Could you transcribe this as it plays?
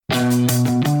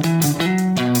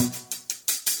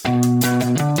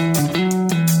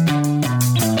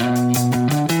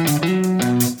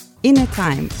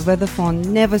time where the phone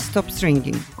never stops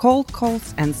ringing. Cold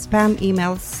calls and spam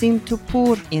emails seem to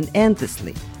pour in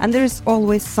endlessly. And there is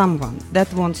always someone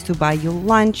that wants to buy you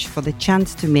lunch for the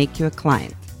chance to make you a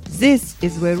client. This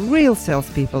is where real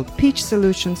salespeople pitch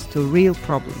solutions to real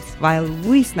problems, while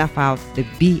we snuff out the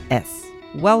BS.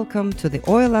 Welcome to the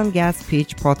Oil and Gas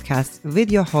Pitch Podcast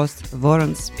with your host,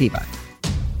 Warren Spivak.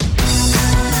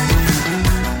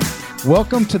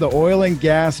 Welcome to the Oil and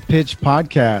Gas Pitch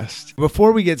Podcast.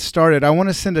 Before we get started, I want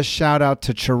to send a shout out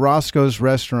to Churrasco's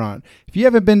Restaurant. If you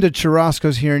haven't been to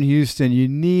Churrasco's here in Houston, you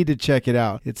need to check it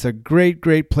out. It's a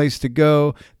great place to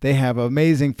go. They have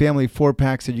amazing family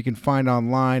 4-packs that you can find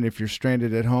online if you're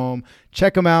stranded at home.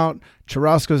 Check them out,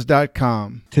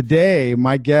 churrascos.com. Today,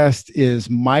 my guest is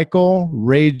Michael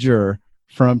Rager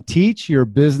from Teach Your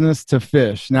Business to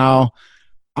Fish. Now,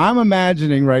 I'm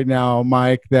imagining right now,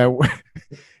 Mike, that...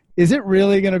 Is it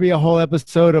really going to be a whole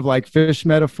episode of like fish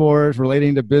metaphors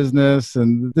relating to business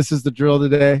and this is the drill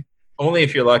today? Only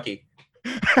if you're lucky.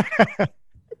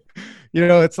 You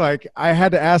know, it's like I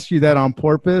had to ask you that on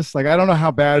purpose. Like, I don't know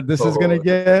how bad this is going to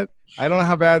get. I don't know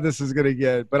how bad this is going to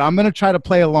get, but I'm going to try to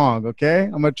play along, okay?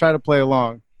 I'm going to try to play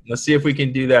along. Let's see if we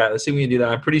can do that.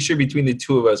 I'm pretty sure between the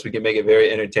two of us, we can make it very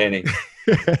entertaining.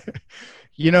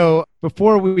 You know,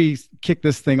 before we kick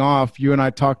this thing off, you and I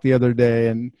talked the other day,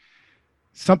 and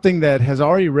something that has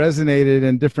already resonated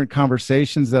in different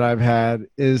conversations that I've had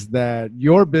is that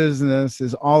your business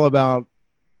is all about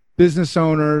business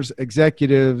owners,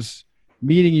 executives,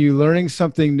 meeting you, learning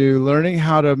something new, learning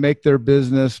how to make their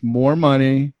business more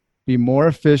money, be more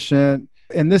efficient.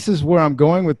 And this is where I'm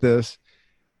going with this.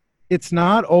 It's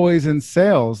not always in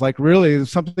sales. Like really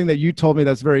something that you told me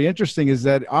that's very interesting is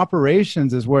that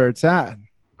operations is where it's at.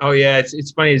 Oh yeah,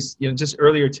 it's funny. Just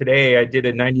earlier today, I did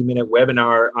a 90-minute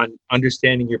webinar on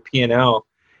understanding your P&L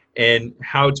and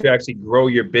how to actually grow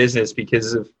your business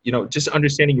because of just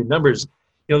understanding your numbers.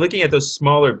 Looking at those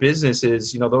smaller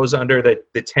businesses, those under the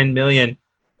 10 million,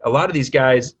 a lot of these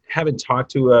guys haven't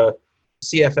talked to a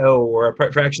CFO or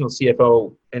a fractional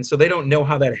CFO, and so they don't know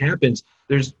how that happens.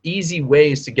 There's easy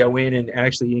ways to go in and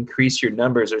actually increase your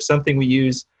numbers. There's something we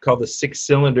use called the 6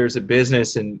 cylinders of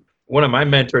business, and one of my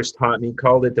mentors taught me,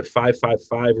 called it the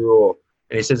 5-5-5 rule.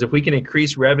 And he says, if we can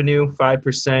increase revenue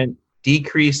 5%,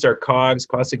 decrease our COGS,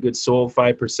 cost of goods sold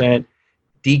 5%,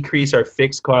 decrease our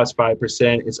fixed cost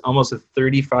 5%, it's almost a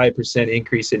 35%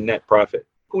 increase in net profit.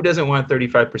 Who doesn't want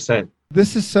 35%?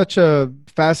 This is such a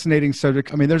fascinating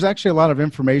subject. I mean, there's actually a lot of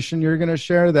information you're going to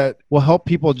share that will help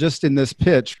people just in this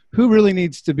pitch. Who really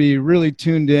needs to be really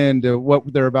tuned in to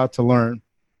what they're about to learn?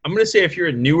 I'm going to say if you're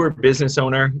a newer business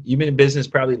owner, you've been in business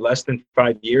probably less than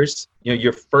 5 years,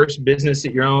 your first business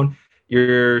that you own,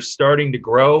 you're starting to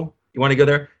grow, you want to go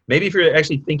there. Maybe if you're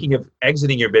actually thinking of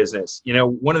exiting your business,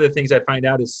 one of the things I find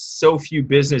out is so few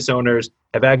business owners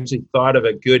have actually thought of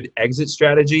a good exit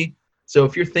strategy. So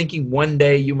if you're thinking one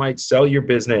day you might sell your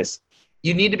business,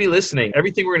 you need to be listening.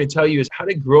 Everything we're going to tell you is how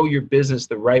to grow your business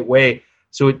the right way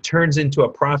so it turns into a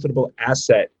profitable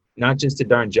asset, not just a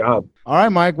darn job. All right,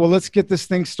 Mike. Well, let's get this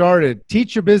thing started.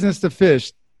 Teach your business to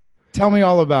fish. Tell me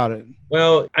all about it.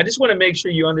 Well, I just want to make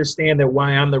sure you understand that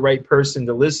why I'm the right person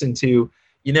to listen to.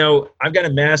 I've got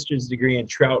a master's degree in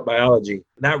trout biology.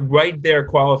 That right there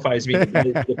qualifies me to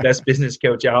be the best business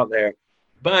coach out there.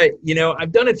 But,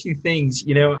 I've done a few things.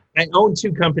 I own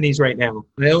 2 companies right now.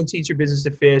 I own Teach Your Business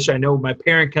to Fish. I know my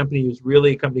parent company is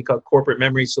really a company called Corporate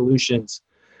Memory Solutions,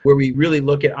 where we really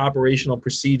look at operational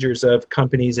procedures of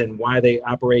companies and why they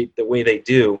operate the way they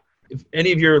do. If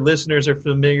any of your listeners are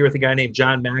familiar with a guy named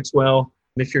John Maxwell,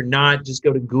 if you're not, just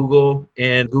go to Google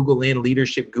and Google in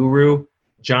leadership guru.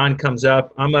 John comes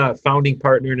up. I'm a founding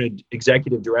partner and an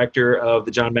executive director of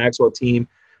the John Maxwell team.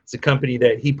 It's a company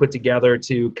that he put together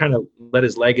to kind of let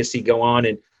his legacy go on.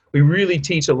 And we really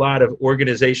teach a lot of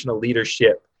organizational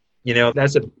leadership.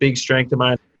 That's a big strength of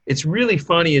mine. It's really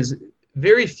funny is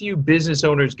very few business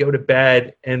owners go to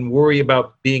bed and worry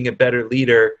about being a better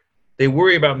leader. They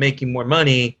worry about making more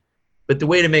money, but the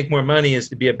way to make more money is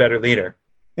to be a better leader.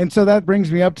 And so that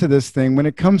brings me up to this thing. When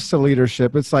it comes to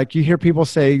leadership, it's like you hear people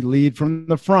say lead from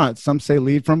the front. Some say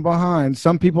lead from behind.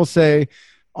 Some people say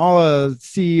all a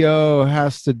CEO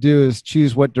has to do is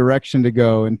choose what direction to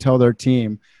go and tell their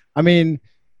team. I mean,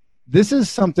 this is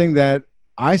something that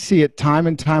I see it time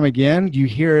and time again. You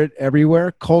hear it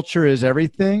everywhere. Culture is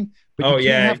everything. But you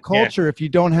can't have culture if you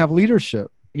don't have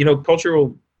leadership. Culture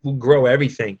will grow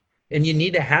everything, and you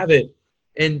need to have it.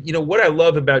 And, what I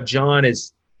love about John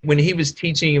is when he's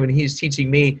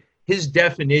teaching me, his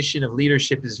definition of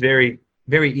leadership is very,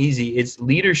 very easy. It's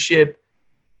leadership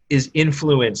is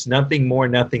influence, nothing more,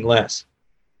 nothing less.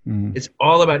 It's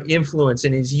all about influence.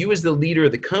 And as you as the leader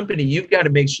of the company, you've got to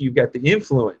make sure you've got the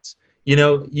influence. You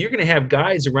know, you're going to have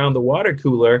guys around the water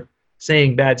cooler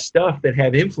saying bad stuff that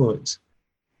have influence.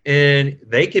 And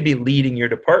they could be leading your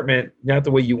department, not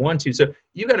the way you want to. So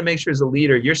you got to make sure as a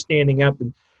leader, you're standing up.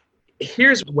 And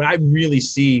here's what I really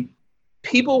see.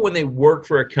 People, when they work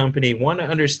for a company, want to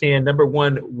understand, number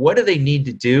one, what do they need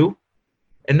to do?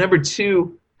 And number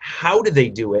two, how do they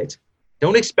do it?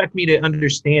 Don't expect me to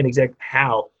understand exactly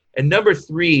how. And number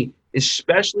three,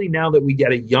 especially now that we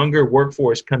get a younger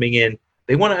workforce coming in,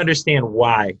 they want to understand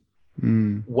why.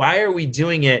 Why are we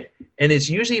doing it? And it's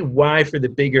usually why for the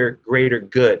bigger, greater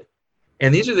good.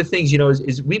 And these are the things, you know,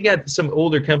 is we've got some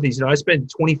older companies. You know, I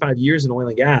spent 25 years in oil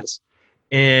and gas,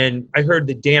 and I heard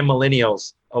the damn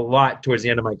millennials a lot towards the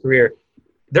end of my career.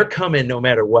 They're coming no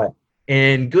matter what.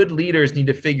 And good leaders need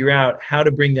to figure out how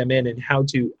to bring them in and how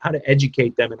to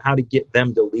educate them and how to get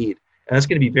them to lead. And that's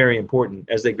going to be very important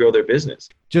as they grow their business.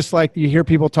 Just like you hear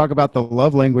people talk about the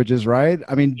love languages, right?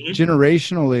 I mean,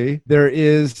 generationally, there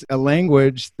is a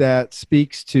language that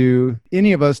speaks to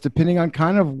any of us depending on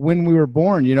kind of when we were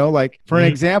born. You know, like for an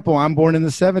example, I'm born in the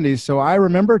 70s. So I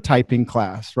remember typing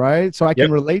class, right? So I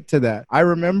can relate to that. I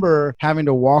remember having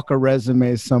to walk a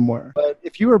resume somewhere. But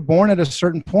if you were born at a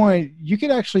certain point, you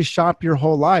could actually shop your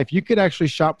whole life. You could actually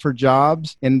shop for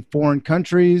jobs in foreign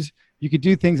countries. You could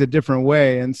do things a different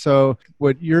way. And so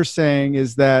what you're saying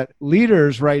is that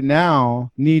leaders right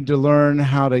now need to learn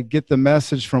how to get the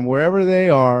message from wherever they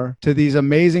are to these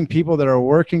amazing people that are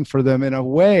working for them in a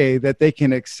way that they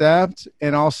can accept,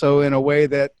 and also in a way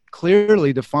that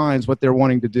clearly defines what they're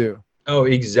wanting to do. Oh,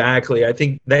 exactly. I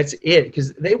think that's it,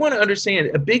 because they want to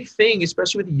understand a big thing,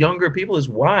 especially with younger people, is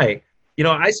why. You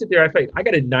know, I sit there, I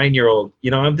got a 9-year-old, you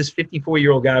know, I'm this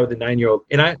 54-year-old guy with a 9-year-old.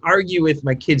 And I argue with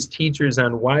my kids' teachers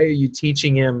on why are you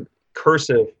teaching him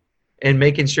cursive and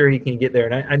making sure he can get there.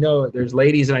 And I know there's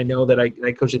ladies, and I know that I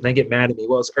coach it, and they get mad at me.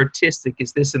 Well, it's artistic,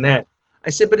 it's this and that. I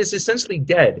said, but it's essentially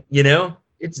dead, you know,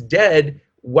 it's dead.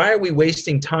 Why are we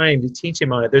wasting time to teach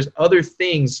him on it? There's other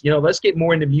things, you know, let's get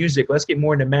more into music. Let's get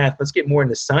more into math. Let's get more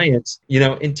into science, you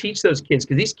know, and teach those kids,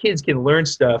 because these kids can learn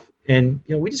stuff. And,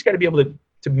 you know, we just got to be able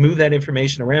to move that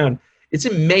information around. It's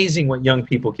amazing what young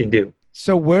people can do.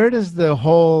 So where does the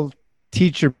whole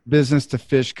teach your business to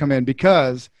fish come in?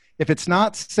 Because if it's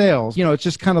not sales, you know, it's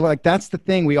just kind of like, that's the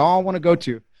thing we all want to go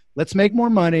to. Let's make more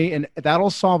money and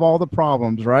that'll solve all the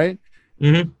problems, right?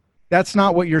 That's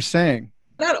not what you're saying.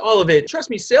 Not all of it. Trust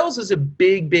me, sales is a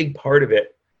big, big part of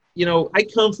it. You know, I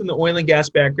come from the oil and gas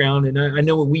background, and I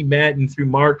know when we met and through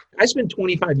Mark, I spent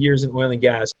 25 years in oil and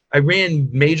gas. I ran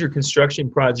major construction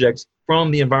projects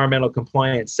from the environmental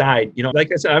compliance side. You know,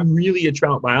 like I said, I'm really a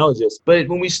trout biologist. But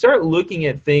when we start looking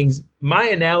at things, my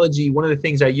analogy, one of the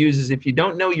things I use is if you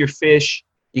don't know your fish,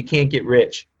 you can't get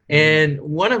rich. And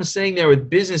what I'm saying there with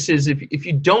businesses, if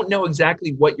you don't know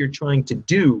exactly what you're trying to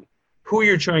do, who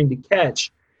you're trying to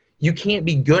catch, you can't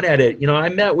be good at it. You know, I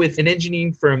met with an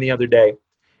engineering firm the other day,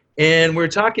 and we're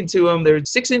talking to them. There are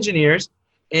 6 engineers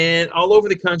and all over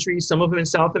the country, some of them in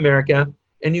South America.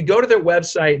 And you go to their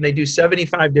website and they do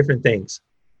 75 different things.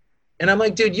 And I'm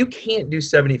like, dude, you can't do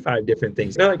 75 different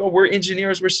things. They're like, oh, we're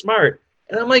engineers, we're smart.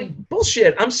 And I'm like,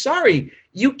 bullshit, I'm sorry.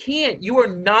 You can't. You are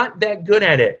not that good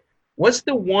at it. What's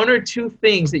the 1 or 2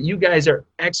 things that you guys are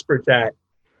experts at?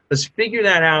 Let's figure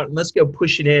that out and let's go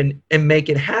push it in and make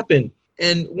it happen.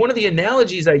 And one of the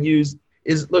analogies I use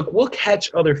is, look, we'll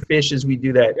catch other fish as we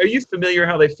do that. Are you familiar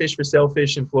how they fish for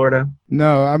sailfish in Florida?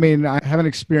 No, I mean, I haven't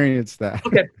experienced that.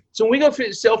 Okay. So when we go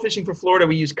sailfishing for Florida,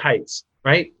 we use kites,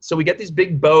 right? So we got these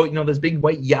big boat, you know, those big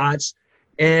white yachts,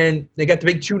 and they got the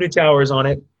big tuna towers on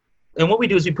it. And what we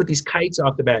do is we put these kites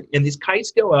off the back, and these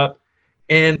kites go up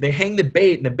and they hang the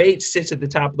bait, and the bait sits at the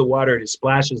top of the water and it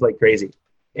splashes like crazy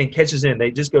and catches in.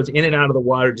 They just goes in and out of the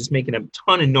water, just making a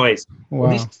ton of noise. Wow.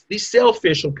 Well, these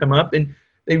sailfish will come up and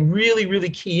they really, really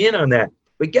key in on that.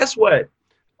 But guess what?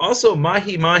 Also,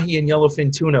 mahi and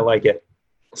yellowfin tuna like it.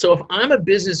 So if I'm a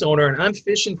business owner and I'm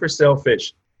fishing for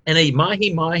sailfish, and a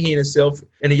mahi and a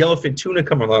yellowfin tuna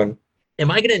come along,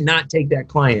 am I going to not take that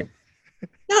client?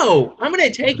 No, I'm going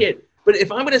to take it. But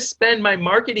if I'm going to spend my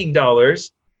marketing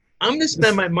dollars, I'm going to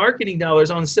spend my marketing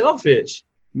dollars on sailfish.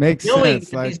 Makes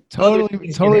sense. Like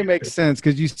totally makes sense,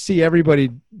 because you see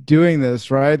everybody doing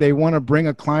this, right? They want to bring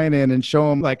a client in and show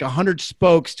them like 100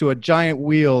 spokes to a giant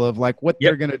wheel of like what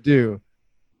they're going to do.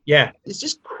 Yeah, it's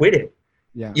just quit it.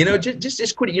 Yeah, you know,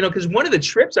 just quit it. You know, because one of the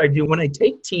trips I do when I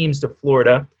take teams to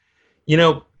Florida, you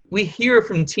know, we hear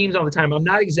from teams all the time. I'm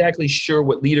not exactly sure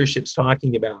what leadership's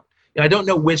talking about. I don't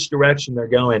know which direction they're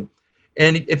going.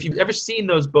 And if you've ever seen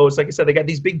those boats, like I said, they got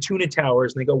these big tuna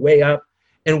towers and they go way up.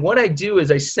 And what I do is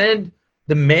I send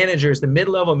the managers, the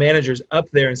mid-level managers up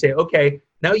there and say, okay,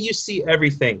 now you see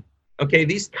everything. Okay,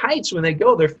 these kites, when they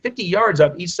go, they're 50 yards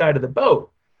off each side of the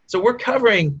boat. So we're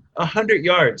covering 100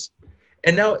 yards.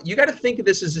 And now you got to think of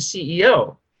this as a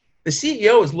CEO. The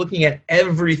CEO is looking at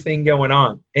everything going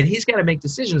on, and he's got to make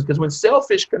decisions, because when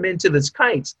sailfish come into these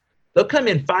kites, they'll come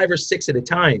in 5 or 6 at a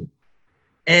time.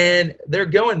 And they're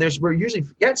going, we're usually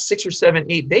got 6 or 7,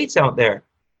 8 baits out there.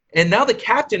 And now the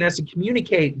captain has to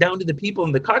communicate down to the people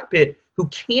in the cockpit who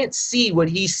can't see what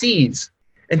he sees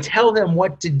and tell them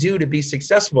what to do to be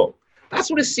successful. That's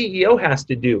what a CEO has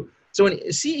to do. So a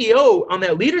CEO on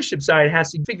that leadership side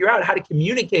has to figure out how to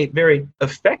communicate very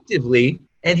effectively,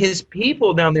 and his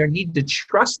people down there need to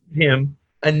trust him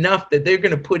enough that they're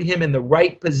going to put him in the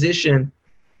right position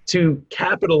to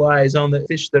capitalize on the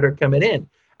fish that are coming in.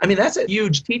 I mean, that's a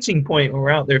huge teaching point when we're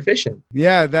out there fishing.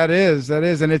 Yeah, that is. And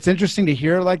it's interesting to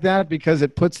hear like that, because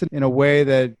it puts it in a way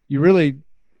that you really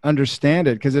understand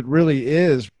it, because it really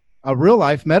is a real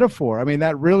life metaphor. I mean,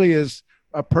 that really is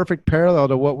a perfect parallel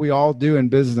to what we all do in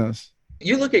business.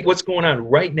 You look at what's going on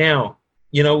right now.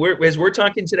 You know, as we're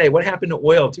talking today, what happened to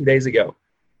oil 2 days ago?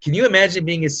 Can you imagine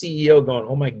being a CEO going,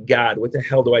 oh my God, what the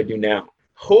hell do I do now?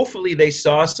 Hopefully they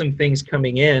saw some things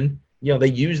coming in. You know, they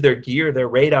use their gear, their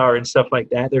radar and stuff like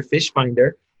that, their fish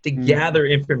finder, to gather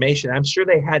information. I'm sure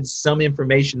they had some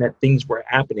information that things were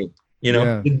happening. You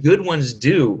know, the good ones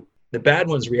do, the bad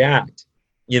ones react.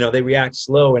 You know, they react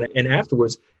slow and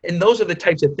afterwards. And those are the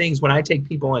types of things when I take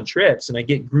people on trips and I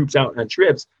get groups out on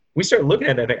trips, we start looking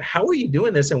at it. How are you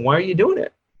doing this and why are you doing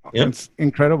it? Yeah. It's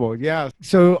incredible. Yeah.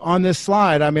 So on this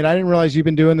slide, I mean, I didn't realize you've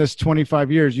been doing this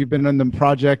 25 years. You've been on the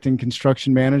project and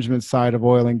construction management side of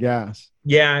oil and gas.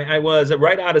 Yeah, I was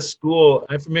right out of school.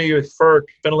 I'm familiar with FERC,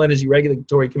 Federal Energy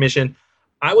Regulatory Commission.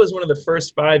 I was one of the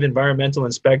first 5 environmental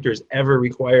inspectors ever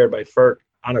required by FERC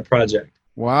on a project.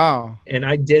 Wow. And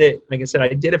I did it, like I said, I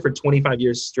did it for 25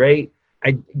 years straight.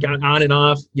 I got on and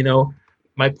off, you know,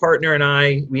 my partner and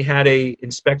I, we had a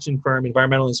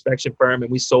environmental inspection firm,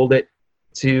 and we sold it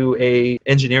to a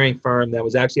engineering firm that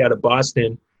was actually out of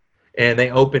Boston, and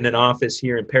they opened an office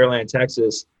here in Pearland,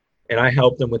 Texas, and I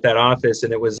helped them with that office.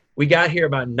 And we got here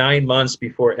about 9 months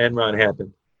before Enron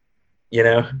happened, you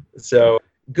know, so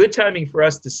good timing for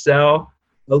us to sell,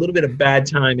 a little bit of bad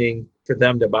timing for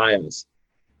them to buy us.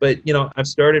 But, you know, I've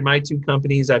started my 2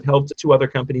 companies. I've helped 2 other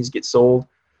companies get sold.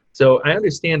 So I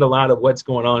understand a lot of what's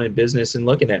going on in business and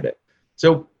looking at it.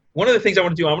 So one of the things I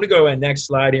want to do, I want to go to my next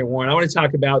slide here, Warren. I want to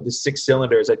talk about the 6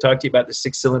 cylinders. I talked to you about the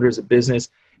 6 cylinders of business.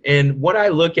 And what I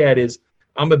look at is,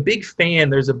 I'm a big fan.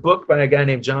 There's a book by a guy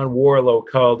named John Warlow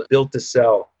called Built to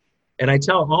Sell. And I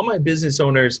tell all my business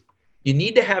owners, you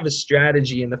need to have a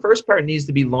strategy. And the first part needs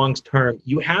to be long-term.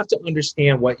 You have to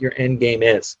understand what your end game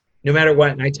is, no matter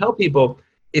what. And I tell people,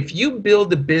 if you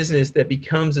build a business that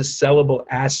becomes a sellable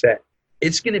asset,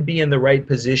 it's going to be in the right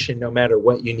position no matter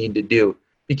what you need to do.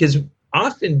 Because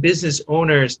often business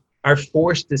owners are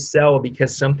forced to sell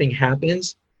because something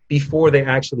happens before they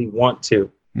actually want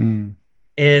to.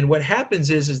 And what happens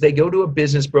is they go to a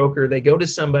business broker, they go to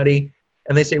somebody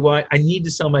and they say, well, I need to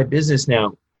sell my business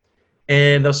now.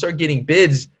 And they'll start getting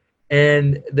bids,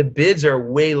 and the bids are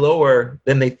way lower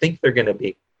than they think they're going to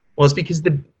be. Well, it's because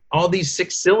all these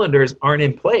 6 cylinders aren't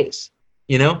in place,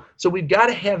 you know? So we've got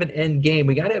to have an end game.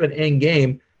 We got to have an end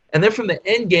game. And then from the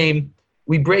end game,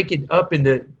 we break it up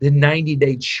into the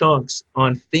 90-day chunks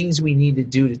on things we need to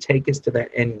do to take us to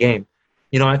that end game.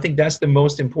 You know, I think that's the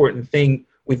most important thing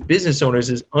with business owners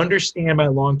is understand my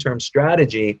long-term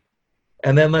strategy,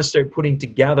 and then let's start putting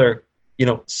together, you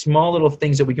know, small little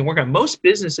things that we can work on. Most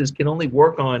businesses can only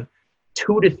work on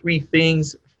 2 to 3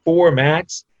 things, 4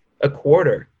 max, a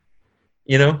quarter,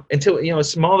 you know, until, you know,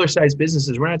 smaller size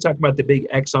businesses. We're not talking about the big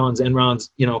Exxons,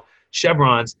 Enrons, you know,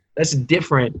 Chevrons. That's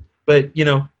different. But, you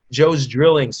know, Joe's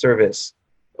Drilling Service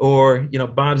or, you know,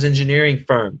 Bob's Engineering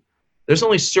Firm, there's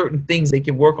only certain things they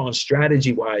can work on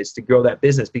strategy-wise to grow that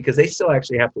business, because they still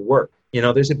actually have to work. You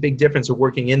know, there's a big difference of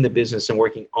working in the business and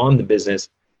working on the business,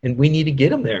 and we need to get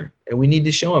them there, and we need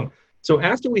to show them. So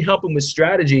after we help them with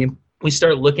strategy, we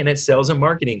start looking at sales and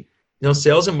marketing. You know,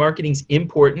 sales and marketing is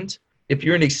important. If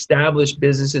you're an established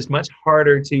business, it's much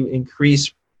harder to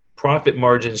increase profit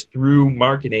margins through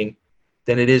marketing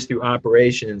than it is through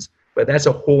operations, but that's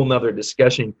a whole nother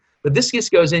discussion. But this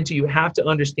just goes into, you have to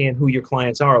understand who your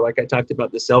clients are. Like I talked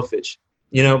about the selfish.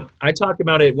 You know, I talk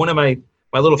about it. One of my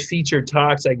little featured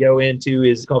talks I go into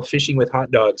is called Fishing with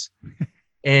Hot Dogs.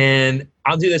 And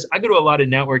I'll do this. I go to a lot of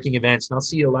networking events, and I'll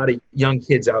see a lot of young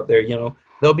kids out there. You know,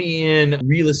 they'll be in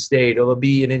real estate, or they'll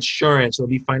be in insurance, or they'll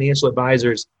be financial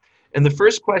advisors. And the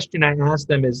first question I ask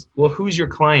them is, well, who's your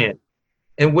client?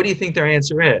 And what do you think their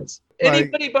answer is? Like,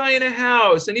 Anybody buying a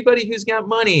house, anybody who's got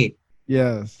money.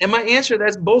 yes. And my answer,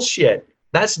 that's bullshit.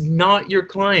 That's not your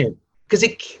client, because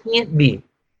it can't be.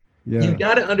 Yeah. You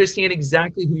got to understand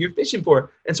exactly who you're fishing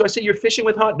for. And so I say you're fishing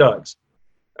with hot dogs.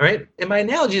 All right. And my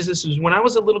analogy is this: is when I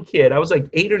was a little kid, I was like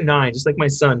 8 or 9, just like my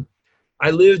son.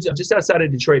 I lived just outside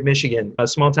of Detroit, Michigan, a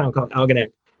small town called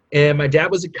Algonac. And my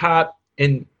dad was a cop,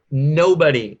 and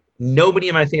nobody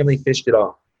in my family fished at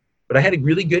all. But I had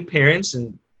really good parents,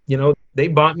 and, they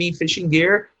bought me fishing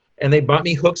gear, and they bought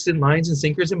me hooks and lines and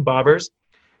sinkers and bobbers.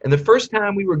 And the first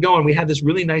time we were going, we had this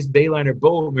really nice Bayliner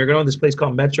boat. We were going to this place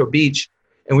called Metro Beach,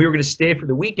 and we were going to stay for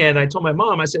the weekend. I told my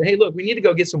mom, I said, hey, look, we need to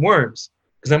go get some worms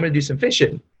because I'm going to do some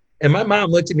fishing. And my mom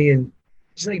looked at me and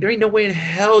she's like, there ain't no way in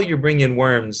hell you're bringing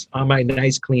worms on my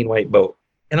nice, clean white boat.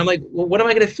 And I'm like, well, what am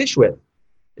I going to fish with?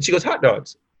 And she goes, hot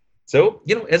dogs. So,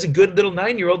 as a good little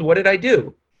 9-year-old, what did I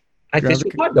do? I fished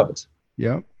with hot dogs.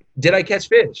 Yep. Did I catch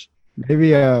fish?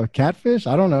 Maybe a catfish?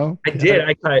 I don't know. I did.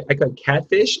 I caught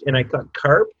catfish, and I caught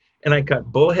carp, and I caught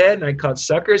bullhead, and I caught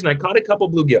suckers, and I caught a couple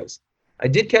bluegills. I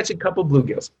did catch a couple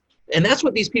bluegills. And that's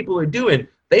what these people are doing.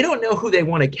 They don't know who they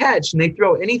want to catch, and they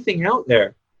throw anything out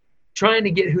there trying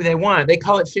to get who they want. They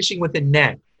call it fishing with a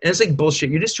net. And it's like bullshit.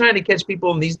 You're just trying to catch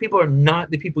people, and these people are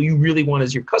not the people you really want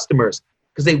as your customers,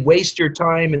 because they waste your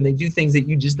time and they do things that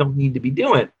you just don't need to be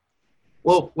doing.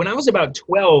 Well, when I was about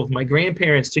 12, my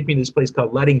grandparents took me to this place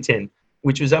called Ludington,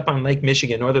 which was up on Lake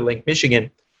Michigan, northern Lake Michigan.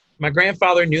 My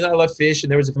grandfather knew that I loved fish, and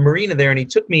there was a marina there, and he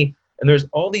took me, and there's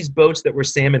all these boats that were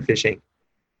salmon fishing.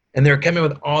 And they're coming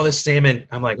with all this salmon.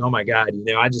 I'm like, oh my God,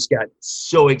 I just got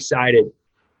so excited.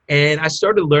 And I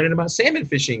started learning about salmon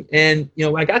fishing. And,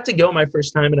 I got to go my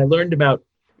first time, and I learned about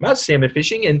salmon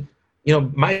fishing. And,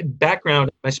 my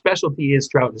background, my specialty is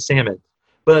trout and salmon.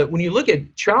 But when you look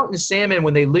at trout and salmon,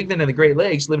 when they live in the Great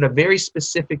Lakes, live in a very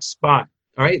specific spot.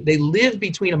 All right. They live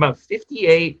between about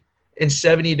 58 and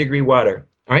 70 degree water.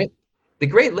 All right. The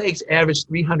Great Lakes average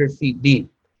 300 feet deep.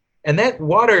 And that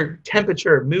water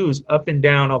temperature moves up and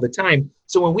down all the time.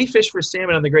 So when we fish for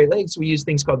salmon on the Great Lakes, we use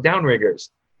things called downriggers.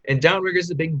 And downrigger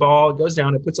is a big ball. It goes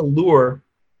down. It puts a lure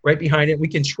right behind it. We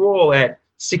control at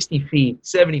 60 feet,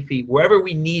 70 feet, wherever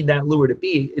we need that lure to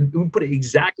be. And we put it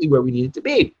exactly where we need it to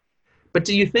be. But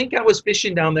do you think I was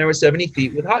fishing down there with 70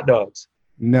 feet with hot dogs?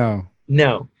 No.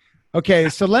 Okay,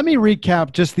 so let me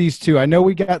recap just these two. I know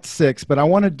we got 6, but I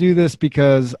want to do this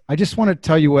because I just want to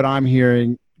tell you what I'm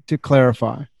hearing to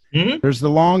clarify. Mm-hmm. There's the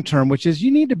long term, which is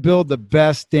you need to build the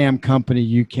best damn company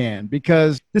you can,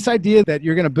 because this idea that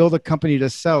you're going to build a company to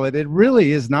sell it, it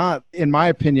really is not, in my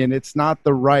opinion, it's not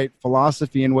the right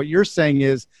philosophy. And what you're saying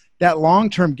is that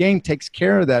long-term game takes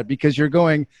care of that, because you're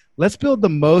going, let's build the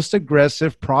most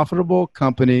aggressive, profitable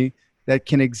company that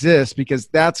can exist, because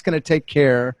that's going to take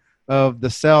care of the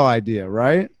sell idea,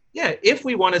 right? Yeah, if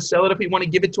we want to sell it, if we want to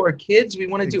give it to our kids, we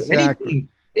want to do anything.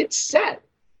 It's set.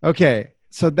 Okay,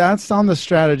 so that's on the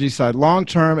strategy side, long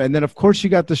term. And then, of course,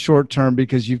 you got the short term,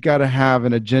 because you've got to have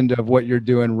an agenda of what you're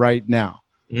doing right now.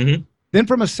 Mm-hmm. Then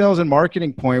from a sales and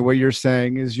marketing point, what you're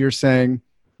saying is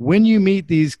when you meet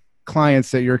these clients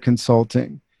that you're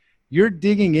consulting, you're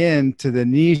digging into the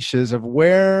niches of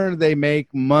where they make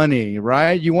money,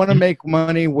 right? You want to make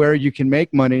money where you can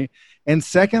make money. And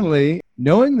secondly,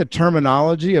 knowing the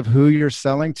terminology of who you're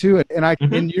selling to.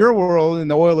 And in your world, in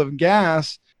the oil and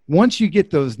gas, once you get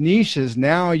those niches,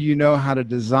 now you know how to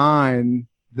design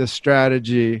the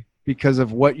strategy, because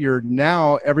of what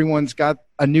now everyone's got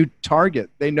a new target.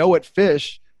 They know what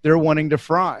fish they're wanting to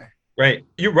fry. Right.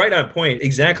 You're right on point.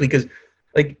 Exactly. Because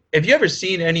have you ever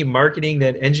seen any marketing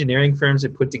that engineering firms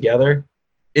have put together?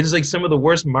 It is like some of the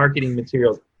worst marketing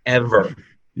materials ever.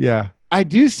 Yeah. I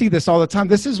do see this all the time.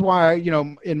 This is why,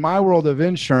 in my world of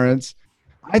insurance,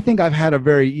 I think I've had a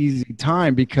very easy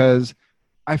time, because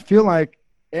I feel like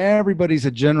everybody's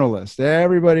a generalist.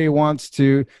 Everybody wants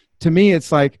to me,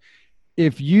 it's like,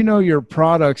 if you know your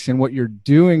products and what you're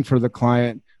doing for the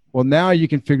client, well, now you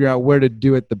can figure out where to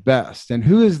do it the best and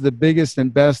who is the biggest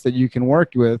and best that you can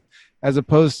work with, as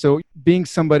opposed to being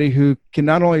somebody who can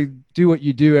not only do what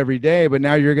you do every day, but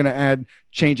now you're going to add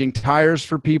changing tires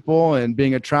for people and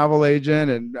being a travel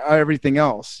agent and everything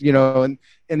else, and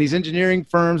these engineering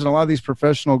firms and a lot of these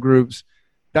professional groups,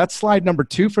 that's slide number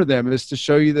 2 for them, is to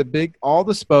show you all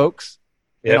the spokes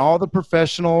and all the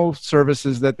professional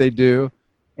services that they do.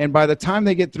 And by the time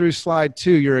they get through slide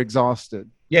 2, you're exhausted.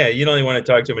 Yeah. You don't even want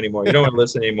to talk to them anymore. You don't want to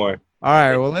listen anymore. All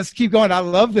right. Well, let's keep going. I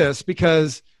love this,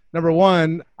 because number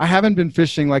one, I haven't been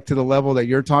fishing to the level that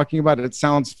you're talking about. It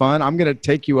sounds fun. I'm going to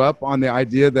take you up on the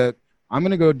idea that I'm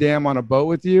going to go dam on a boat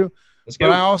with you.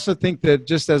 But I also think that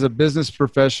just as a business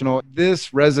professional, this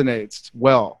resonates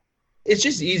well. It's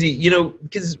just easy,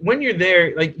 because when you're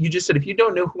there, like you just said, if you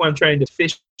don't know who I'm trying to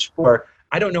fish for,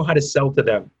 I don't know how to sell to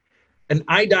them. An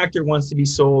eye doctor wants to be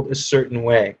sold a certain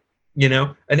way.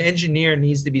 An engineer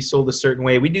needs to be sold a certain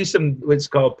way. We do what's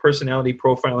called personality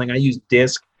profiling. I use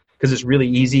DISC because it's really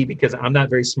easy, because I'm not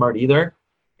very smart either.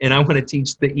 And I want to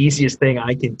teach the easiest thing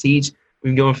I can teach. We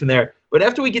can go in from there. But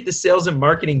after we get the sales and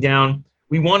marketing down,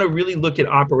 we want to really look at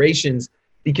operations,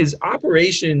 because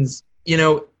operations,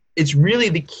 it's really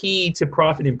the key to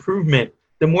profit improvement.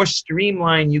 The more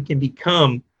streamlined you can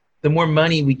become, the more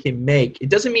money we can make. It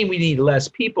doesn't mean we need less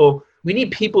people. We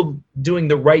need people doing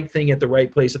the right thing at the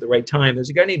right place at the right time. There's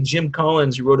a guy named Jim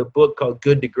Collins who wrote a book called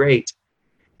Good to Great.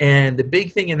 And the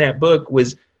big thing in that book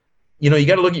was, you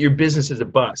got to look at your business as a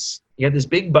bus. You got this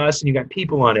big bus and you got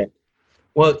people on it.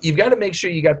 Well, you've got to make sure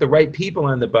you got the right people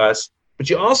on the bus, but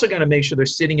you also got to make sure they're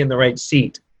sitting in the right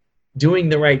seat, doing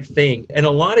the right thing. And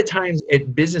a lot of times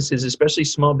at businesses, especially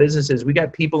small businesses, we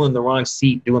got people in the wrong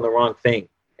seat doing the wrong thing.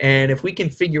 And if we can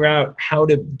figure out how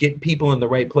to get people in the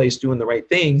right place doing the right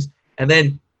things, and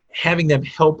then having them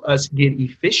help us get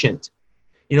efficient.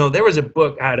 There was a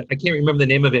book, I can't remember the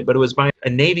name of it, but it was by a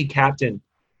Navy captain,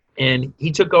 and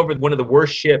he took over one of the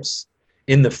worst ships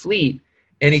in the fleet.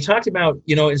 And he talked about,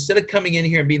 instead of coming in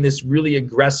here and being this really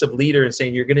aggressive leader and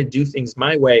saying, you're going to do things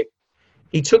my way,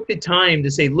 he took the time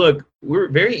to say, look, we're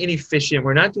very inefficient.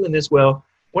 We're not doing this well.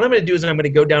 What I'm going to do is I'm going to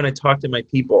go down and talk to my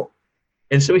people.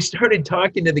 And so he started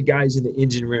talking to the guys in the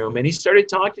engine room, and he started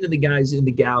talking to the guys in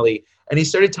the galley, and he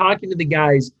started talking to the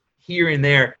guys here and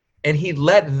there, and he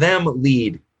let them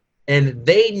lead. And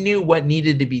they knew what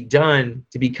needed to be done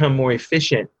to become more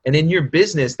efficient. And in your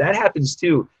business, that happens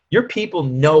too. Your people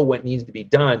know what needs to be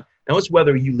done. Now it's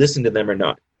whether you listen to them or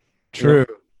not. True.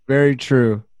 Very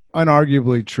true.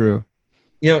 Unarguably true.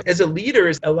 As a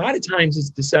leader, a lot of times it's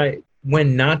decide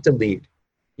when not to lead,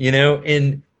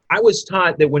 and I was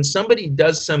taught that when somebody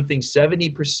does something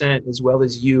 70% as well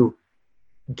as you,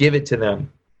 give it to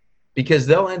them, because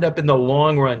they'll end up in the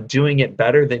long run doing it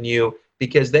better than you,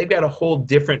 because they've got a whole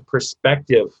different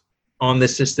perspective on the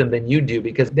system than you do,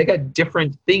 because they got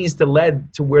different things that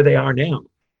led to where they are now.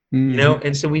 Mm-hmm.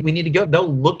 And so we need to go.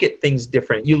 They'll look at things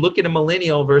different. You look at a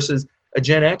millennial versus a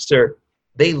Gen Xer,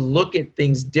 they look at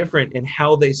things different, and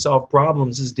how they solve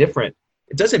problems is different.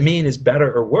 It doesn't mean it's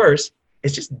better or worse.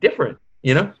 It's just different,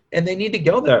 and they need to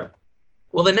go there.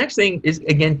 Well, the next thing is,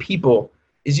 again, people,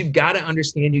 is you've got to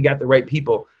understand you got the right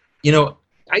people.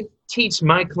 I teach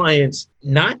my clients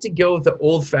not to go the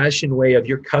old-fashioned way of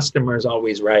your customer is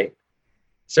always right.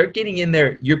 Start getting in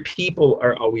there. Your people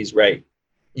are always right.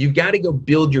 You've got to go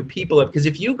build your people up, because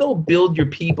if you go build your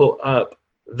people up,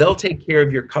 they'll take care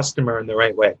of your customer in the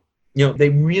right way. They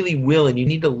really will, and you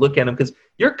need to look at them, because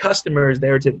your customer is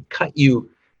there to cut you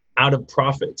out of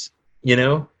profits,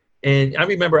 And I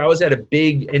remember I was at a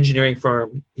big engineering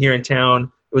firm here in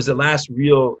town. It was the last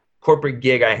real corporate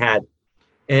gig I had.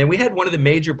 And we had one of the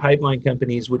major pipeline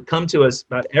companies would come to us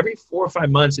about every 4 or 5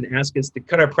 months and ask us to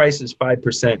cut our prices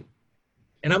 5%.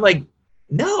 And I'm like,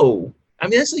 no,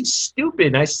 that's like stupid.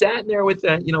 And I sat in there with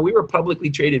we were a publicly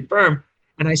traded firm,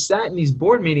 and I sat in these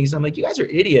board meetings. I'm like, you guys are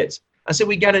idiots. I said,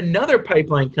 we got another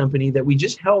pipeline company that we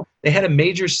just helped. They had a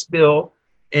major spill,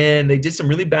 and they did some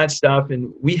really bad stuff,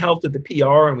 and we helped with the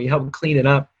PR, and we helped clean it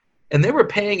up, and they were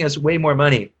paying us way more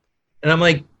money. And I'm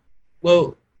like,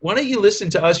 well, why don't you listen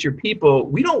to us, your people?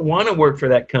 We don't want to work for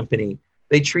that company.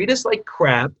 They treat us like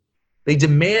crap. They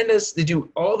demand us to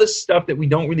do all this stuff that we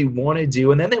don't really want to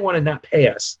do, and then they want to not pay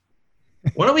us.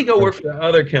 Why don't we go work for the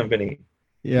other company?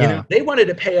 Yeah. They wanted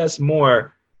to pay us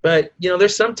more. But,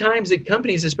 there's sometimes at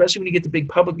companies, especially when you get to big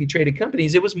publicly traded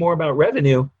companies, it was more about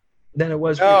revenue than it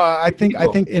was. I think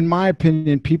in my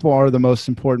opinion, people are the most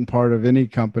important part of any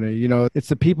company. It's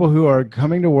the people who are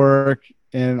coming to work.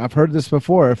 And I've heard this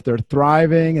before, if they're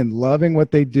thriving and loving what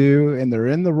they do, and they're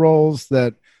in the roles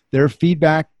that their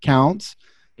feedback counts,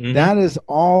 mm-hmm. That is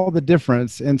all the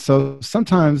difference. And so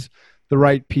sometimes the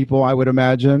right people, I would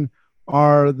imagine,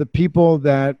 are the people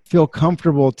that feel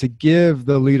comfortable to give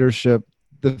the leadership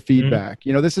the feedback.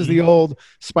 Mm-hmm. This is the old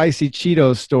spicy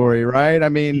Cheetos story, right?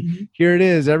 Mm-hmm. Here it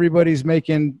is. Everybody's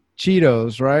making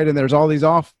Cheetos, right? And there's all these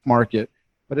off market,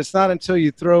 but it's not until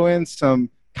you throw in some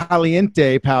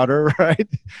caliente powder, right,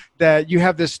 that you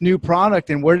have this new product.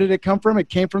 And where did it come from? It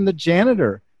came from the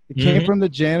janitor. It mm-hmm. came from the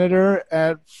janitor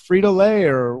at Frito-Lay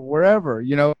or wherever,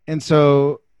 And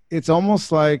so it's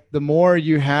almost like the more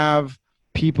you have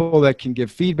people that can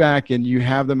give feedback and you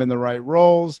have them in the right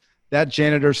roles, that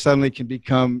janitor suddenly can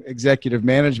become executive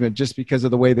management just because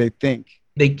of the way they think.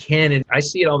 They can. And I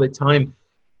see it all the time.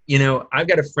 I've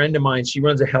got a friend of mine. She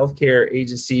runs a healthcare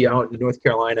agency out in North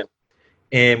Carolina.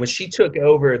 And when she took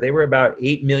over, they were about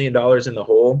 $8 million in the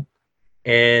hole.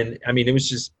 And I mean, it was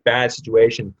just a bad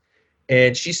situation.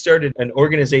 And she started an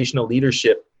organizational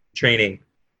leadership training.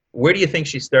 Where do you think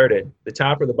she started? The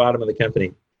top or the bottom of the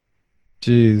company?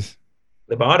 Jeez.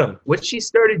 The bottom. What she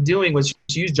started doing was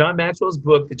she used John Maxwell's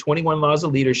book, The 21 Laws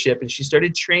of Leadership, and she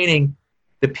started training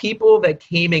the people that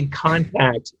came in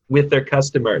contact with their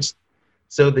customers.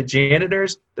 So the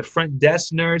janitors, the front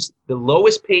desk nurse, the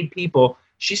lowest paid people,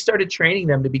 she started training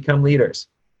them to become leaders.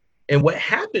 And what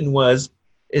happened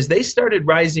is they started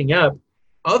rising up.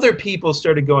 Other people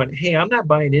started going, hey, I'm not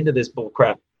buying into this bull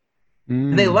crap.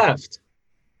 And they left.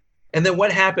 And then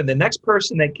what happened? The next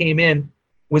person that came in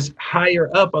was higher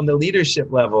up on the leadership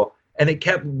level, and it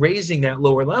kept raising that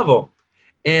lower level.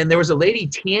 And there was a lady,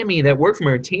 Tammy, that worked for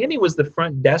her. Tammy was the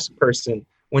front desk person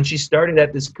when she started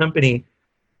at this company.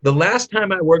 The last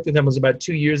time I worked with them was about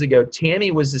 2 years ago.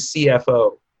 Tammy was the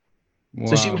CFO. Wow.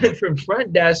 So she went from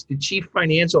front desk to chief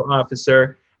financial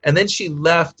officer, and then she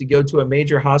left to go to a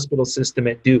major hospital system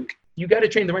at Duke. You got to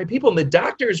train the right people. And the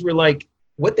doctors were like,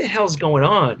 what the hell's going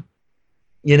on?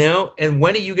 You know, and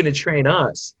when are you going to train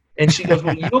us? And she goes,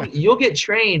 well, you'll get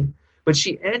trained. But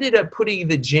she ended up putting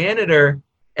the janitor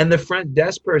and the front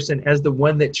desk person as the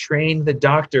one that trained the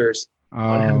doctors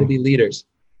on how to be leaders.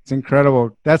 It's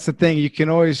incredible. That's the thing. You can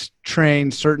always train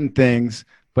certain things,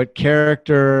 but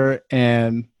character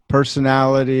and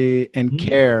personality and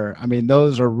care, I mean,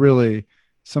 those are really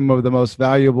some of the most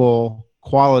valuable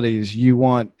qualities you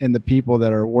want in the people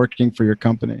that are working for your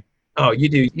company. Oh, you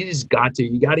do. You just got to.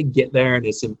 You got to get there, and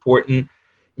it's important.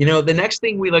 You know, the next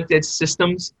thing we looked at,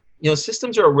 systems. You know,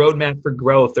 systems are a roadmap for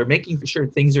growth. They're making sure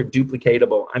things are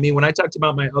duplicatable. I mean, when I talked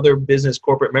about my other business,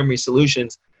 Corporate Memory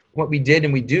Solutions, what we did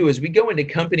and we do is we go into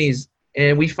companies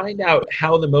and we find out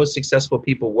how the most successful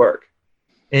people work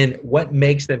and what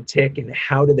makes them tick and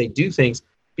how do they do things.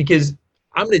 Because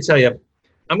I'm going to tell you,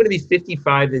 I'm going to be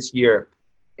 55 this year.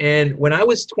 And when I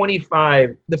was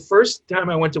 25, the first time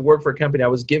I went to work for a company, I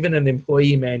was given an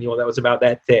employee manual that was about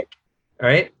that thick. All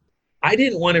right. I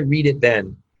didn't want to read it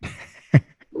then.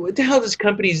 What the hell does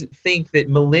companies think that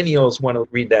millennials want to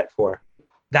read that for?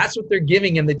 That's what they're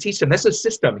giving them to teach them. That's a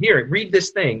system. Here, read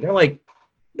this thing. They're like,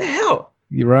 the hell?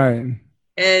 You're right.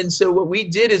 And so what we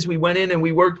did is we went in and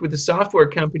we worked with a software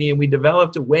company and we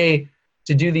developed a way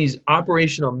to do these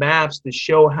operational maps to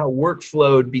show how work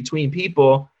flowed between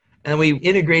people. And we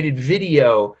integrated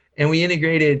video and we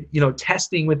integrated,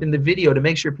 testing within the video to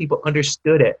make sure people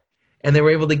understood it. And they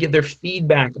were able to give their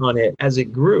feedback on it as it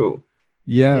grew.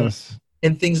 Yes.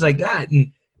 And things like that.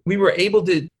 And we were able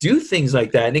to do things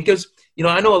like that. And it goes,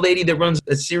 I know a lady that runs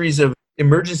a series of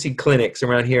emergency clinics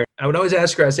around here. I would always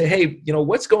ask her, I say, hey,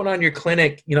 what's going on in your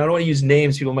clinic? I don't want to use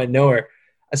names. People might know her.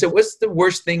 I said, what's the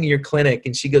worst thing in your clinic?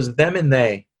 And she goes, them and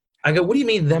they. I go, what do you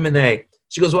mean them and they?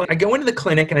 She goes, well, I go into the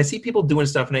clinic and I see people doing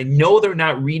stuff and I know they're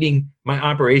not reading my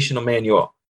operational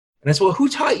manual. And I said, well, who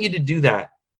taught you to do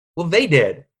that? Well, they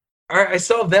did. Or I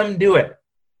saw them do it.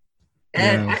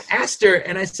 And yes. I asked her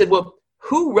and I said, well,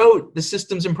 who wrote the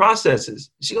systems and processes?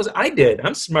 She goes, I did.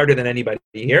 I'm smarter than anybody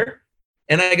here.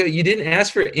 And I go, you didn't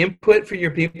ask for input for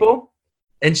your people?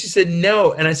 And she said,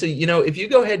 no. And I said, if you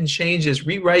go ahead and change this,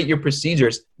 rewrite your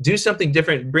procedures, do something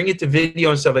different, bring it to video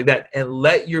and stuff like that, and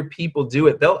let your people do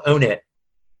it. They'll own it.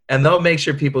 And they'll make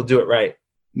sure people do it right.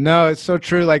 No, it's so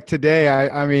true. Like today,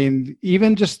 I mean,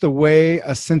 even just the way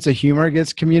a sense of humor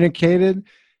gets communicated,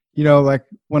 like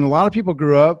when a lot of people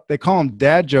grew up, they call them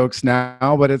dad jokes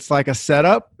now, but it's like a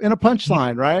setup and a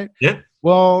punchline, right? Yeah.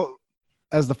 Well,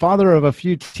 as the father of a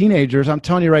few teenagers, I'm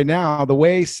telling you right now, the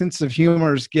way sense of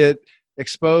humors get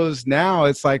exposed now,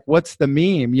 it's like, what's the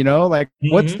meme,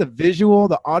 what's the visual,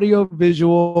 the audio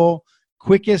visual,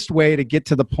 quickest way to get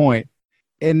to the point?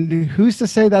 And who's to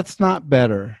say that's not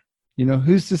better?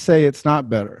 Who's to say it's not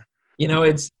better?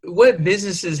 It's what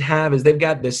businesses have is they've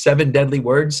got the 7 deadly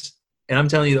words. And I'm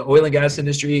telling you, the oil and gas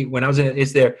industry, when I was in it,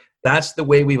 it's there. That's the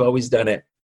way we've always done it.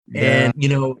 Yeah.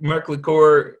 And, Mark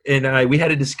LaCour and I, we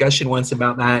had a discussion once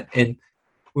about that. And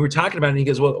we were talking about it. And he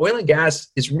goes, well, oil and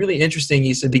gas is really interesting.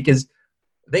 He said, because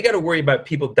they got to worry about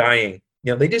people dying.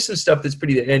 They do some stuff that's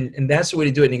pretty, and that's the way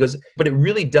to do it. And he goes, but it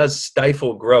really does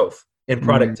stifle growth and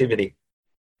productivity.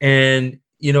 And,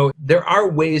 there are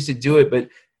ways to do it. But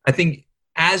I think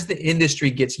as the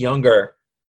industry gets younger,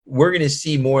 we're going to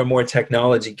see more and more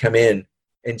technology come in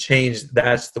and change.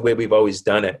 That's the way we've always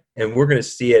done it. And we're going to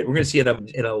see it. We're going to see it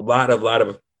in a lot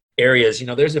of areas.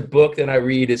 There's a book that I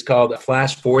read. It's called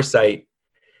Flash Foresight.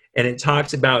 And it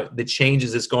talks about the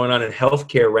changes that's going on in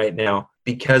healthcare right now,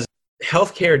 because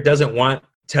healthcare doesn't want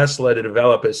Tesla to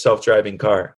develop a self-driving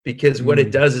car, because what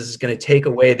it does is it's going to take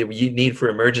away the need for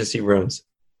emergency rooms.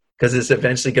 because it's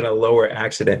eventually going to lower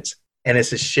accidents. And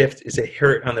it's a shift, it's a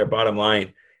hurt on their bottom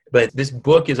line. But this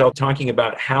book is all talking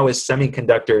about how as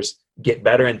semiconductors get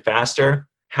better and faster,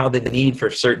 how the need for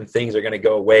certain things are going to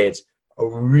go away. It's a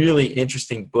really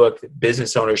interesting book that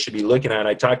business owners should be looking at.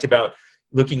 I talked about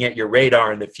looking at your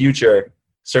radar in the future,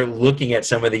 start looking at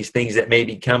some of these things that may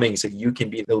be coming so you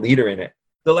can be the leader in it.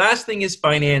 The last thing is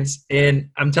finance. And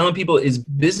I'm telling people is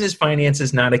business finance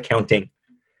is not accounting.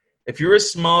 If you're a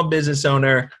small business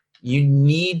owner, you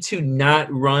need to not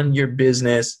run your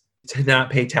business to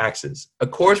not pay taxes. Of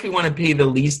course, we want to pay the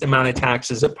least amount of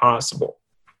taxes as possible.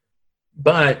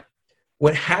 But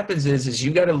what happens is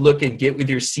you got to look and get with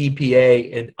your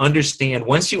CPA and understand,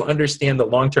 once you understand the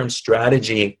long-term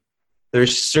strategy,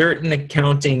 there's certain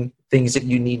accounting things that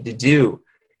you need to do.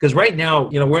 Because right now,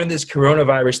 we're in this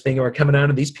coronavirus thing and we're coming out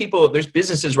of these people, there's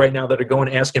businesses right now that are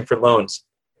going asking for loans.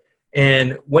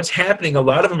 And what's happening, a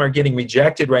lot of them are getting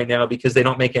rejected right now because they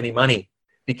don't make any money,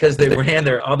 because they ran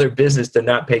their other business to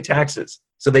not pay taxes.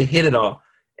 So they hit it all.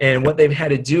 And what they've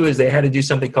had to do is they had to do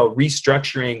something called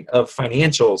restructuring of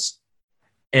financials.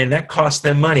 And that cost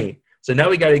them money. So now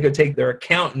we got to go take their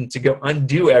accountant to go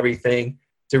undo everything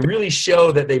to really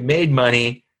show that they made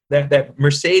money, that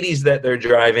Mercedes that they're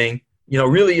driving,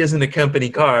 really isn't a company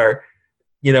car,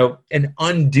 and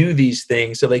undo these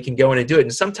things so they can go in and do it.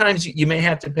 And sometimes you may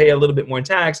have to pay a little bit more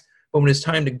tax, but when it's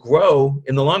time to grow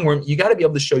in the long run, you got to be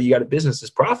able to show you got a business that's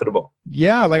profitable.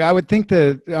 Yeah. Like I would think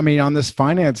that, on this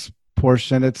finance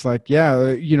portion, it's like,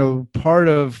 part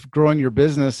of growing your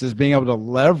business is being able to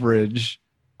leverage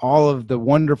all of the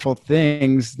wonderful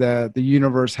things that the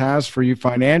universe has for you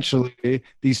financially,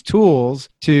 these tools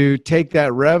to take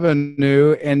that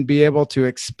revenue and be able to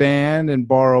expand and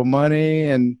borrow money.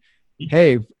 And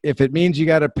hey, if it means you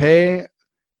got to pay,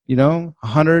 $100,000,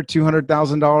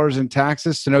 $200,000 in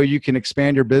taxes to know you can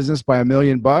expand your business by $1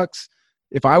 million.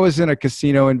 If I was in a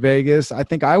casino in Vegas, I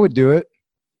think I would do it.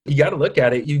 You got to look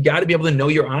at it. You got to be able to know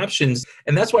your options.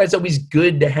 And that's why it's always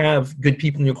good to have good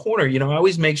people in your corner. I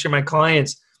always make sure my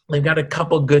clients, they've got a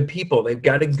couple good people. They've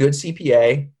got a good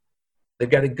CPA, they've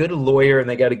got a good lawyer, and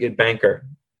they got a good banker.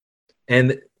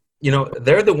 And,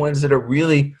 they're the ones that are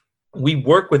really, we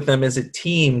work with them as a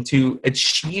team to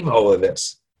achieve all of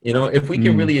this. If we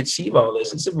can really achieve all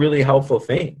this, it's a really helpful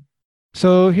thing.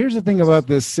 So here's the thing about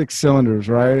this 6 cylinders,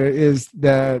 right? Is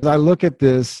that I look at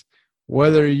this,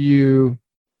 whether you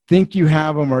think you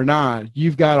have them or not,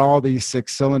 you've got all these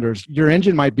 6 cylinders. Your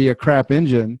engine might be a crap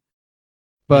engine,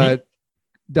 but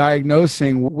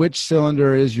diagnosing which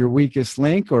cylinder is your weakest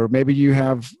link, or maybe you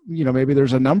have, maybe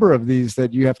there's a number of these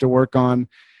that you have to work on.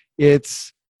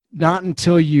 It's not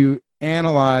until you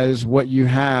analyze what you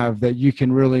have that you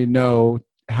can really know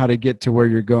how to get to where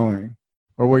you're going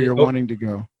or where you're wanting to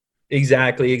go.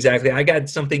 Exactly. I got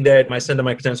something that I send to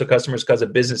my potential customers called a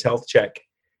business health check.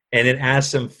 And it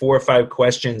asks them 4 or 5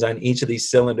 questions on each of these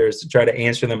cylinders to try to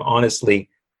answer them honestly.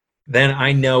 Then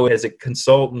I know as a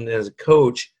consultant, as a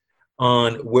coach,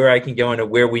 on where I can go and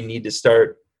where we need to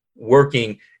start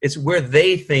working. It's where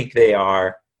they think they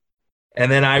are.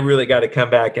 And then I really got to come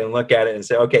back and look at it and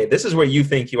say, okay, this is where you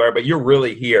think you are, but you're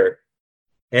really here.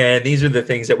 And these are the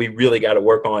things that we really got to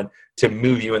work on to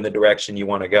move you in the direction you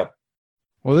want to go.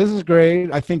 Well, this is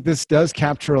great. I think this does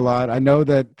capture a lot. I know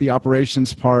that the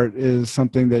operations part is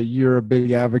something that you're a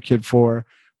big advocate for,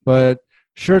 but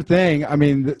sure thing.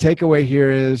 The takeaway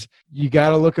here is you got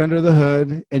to look under the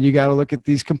hood and you got to look at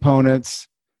these components.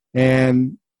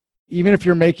 And even if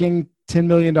you're making $10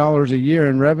 million a year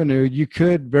in revenue, you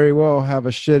could very well have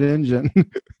a shit engine.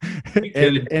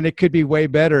 and it could be way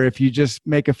better if you just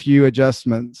make a few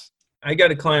adjustments. I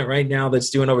got a client right now that's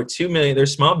doing over $2 million. They're a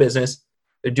small business.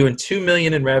 They're doing $2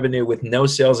 million in revenue with no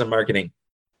sales and marketing.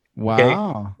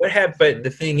 Wow. Okay? But the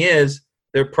thing is,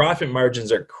 their profit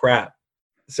margins are crap.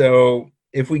 So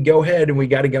if we go ahead and we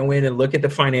got to go in and look at the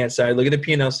finance side, look at the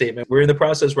P&L statement, we're in the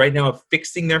process right now of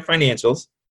fixing their financials.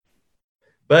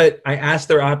 But I asked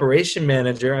their operation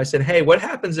manager, I said, hey, what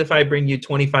happens if I bring you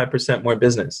 25% more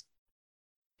business?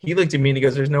 He looked at me and he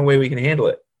goes, there's no way we can handle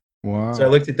it. Wow. So I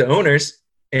looked at the owners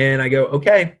and I go,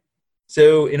 okay.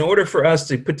 So in order for us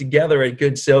to put together a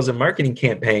good sales and marketing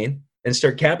campaign and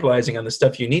start capitalizing on the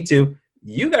stuff you need to,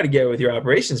 you got to get with your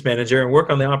operations manager and work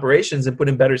on the operations and put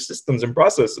in better systems and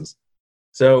processes.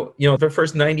 So, for the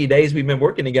first 90 days we've been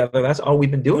working together, that's all we've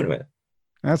been doing with it.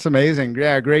 That's amazing.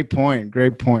 Yeah, great point.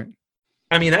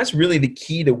 That's really the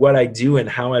key to what I do and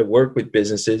how I work with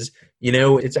businesses.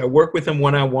 I work with them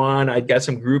one-on-one. I got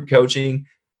some group coaching.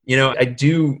 I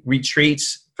do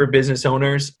retreats for business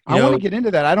owners. I want to get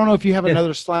into that. I don't know if you have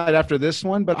another slide after this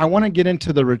one, but I want to get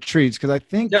into the retreats because I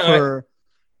think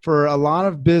for a lot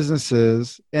of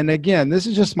businesses, and again, this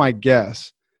is just my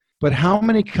guess, but how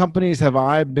many companies have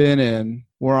I been in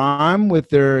where I'm with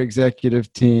their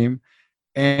executive team,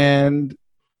 and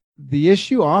the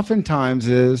issue oftentimes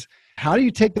is, how do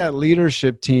you take that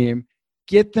leadership team,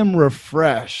 get them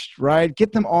refreshed, right?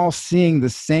 Get them all seeing the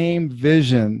same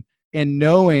vision and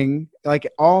knowing, like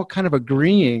all kind of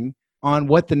agreeing on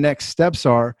what the next steps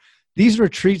are. These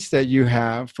retreats that you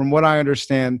have, from what I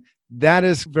understand, that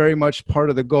is very much part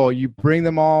of the goal. You bring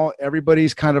them all,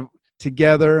 everybody's kind of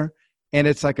together, and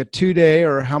it's like a 2-day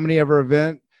or how many ever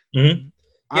event. Mm-hmm.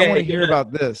 I want to hear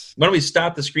about this. Why don't we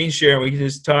stop the screen share and we can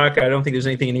just talk? I don't think there's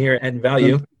anything in here and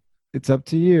value. It's up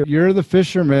to you. You're the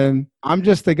fisherman. I'm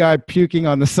just the guy puking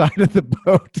on the side of the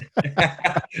boat.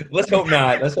 Let's hope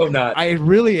not. Let's hope not. I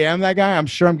really am that guy. I'm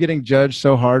sure I'm getting judged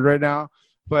so hard right now.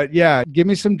 But yeah, give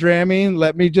me some Dramamine.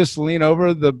 Let me just lean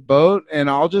over the boat and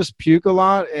I'll just puke a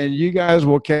lot and you guys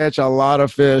will catch a lot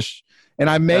of fish. And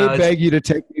I may beg you to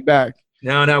take me back.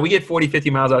 No, we get 40, 50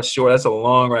 miles offshore. That's a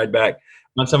long ride back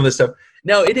on some of this stuff.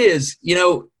 No, it is,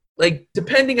 like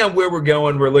depending on where we're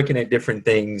going, we're looking at different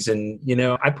things. And,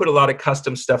 I put a lot of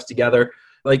custom stuff together.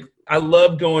 Like I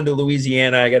love going to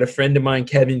Louisiana. I got a friend of mine,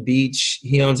 Kevin Beach.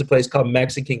 He owns a place called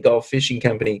Mexican Gulf Fishing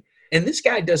Company. And this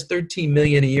guy does $13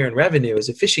 million a year in revenue as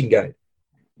a fishing guide.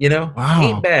 Wow.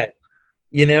 Ain't bad.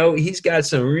 He's got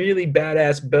some really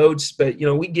badass boats, but,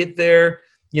 we get there,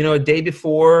 a day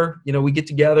before, we get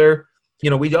together,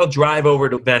 we all drive over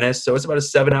to Venice. So it's about a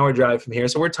 7-hour drive from here.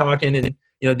 So we're talking and,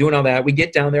 doing all that. We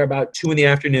get down there about 2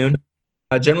 p.m.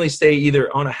 Generally stay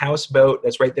either on a houseboat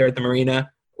that's right there at the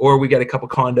marina, or we got a couple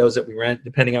condos that we rent,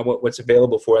 depending on what's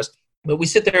available for us. But we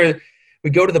sit there, we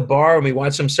go to the bar and we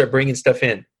watch them start bringing stuff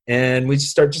in. And we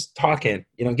start just talking,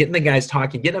 getting the guys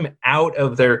talking, getting them out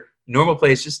of their normal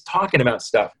place, just talking about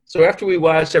stuff. So after we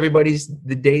watch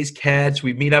the day's catch,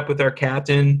 we meet up with our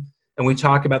captain and we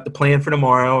talk about the plan for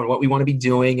tomorrow and what we want to be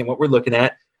doing and what we're looking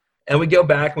at. And we go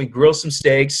back and we grill some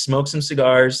steaks, smoke some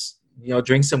cigars,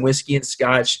 drink some whiskey and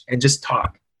scotch and just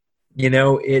talk.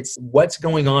 It's what's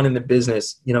going on in the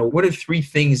business. What are 3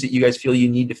 things that you guys feel you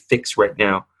need to fix right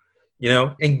now,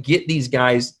 and get these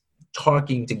guys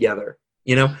talking together.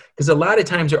 Because a lot of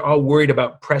times they're all worried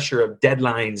about pressure of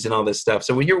deadlines and all this stuff.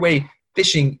 So when you're away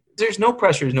fishing, there's no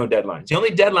pressure, there's no deadlines. The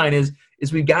only deadline is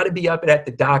we've got to be up at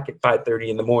the dock at 5:30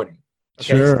 in the morning.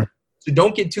 Okay? Sure. So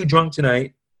don't get too drunk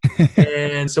tonight.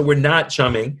 And so we're not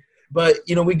chumming, but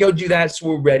we go do that. So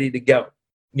we're ready to go,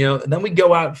 and then we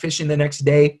go out fishing the next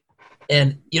day.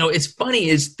 And, it's funny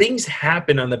is things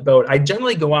happen on the boat. I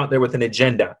generally go out there with an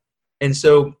agenda. And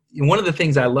so one of the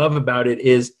things I love about it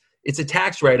is, it's a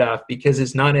tax write-off because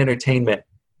it's not entertainment.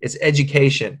 It's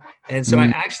education. And so I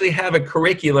actually have a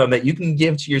curriculum that you can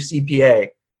give to your CPA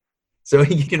so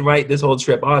you can write this whole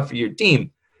trip off for your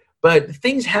team. But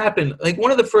things happen. Like one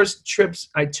of the first trips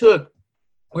I took,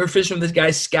 we were fishing with this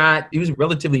guy, Scott. He was a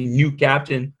relatively new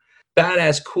captain,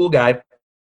 badass, cool guy.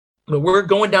 But we're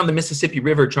going down the Mississippi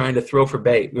River trying to throw for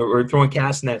bait. We're throwing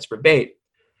cast nets for bait.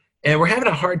 And we're having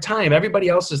a hard time. Everybody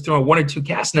else is throwing 1 or 2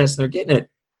 cast nets and they're getting it.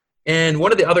 And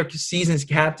one of the other seasons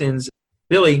captains,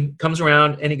 Billy, comes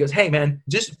around and he goes, hey, man,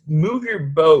 just move your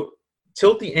boat,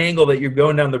 tilt the angle that you're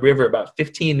going down the river about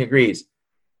 15 degrees.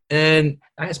 And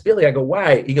I asked Billy, I go,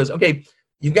 why? He goes, okay,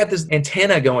 you've got this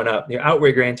antenna going up, your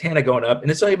outrigger antenna going up,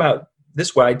 and it's only about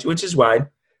this wide, 2 inches wide,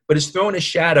 but it's throwing a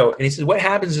shadow. And he says, what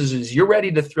happens is you're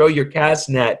ready to throw your cast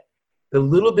net. The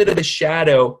little bit of the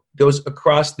shadow goes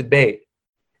across the bait.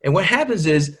 And what happens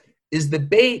is the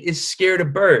bait is scared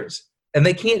of birds. And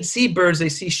they can't see birds, they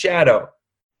see shadow.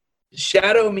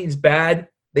 Shadow means bad,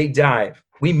 they dive.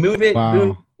 We move it,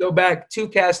 move, go back, 2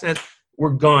 cast nets,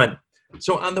 we're gone.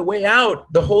 So on the way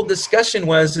out, the whole discussion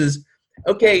is,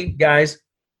 okay, guys,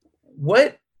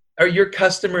 what are your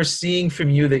customers seeing from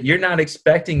you that you're not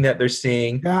expecting that they're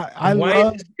seeing? Yeah, I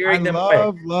love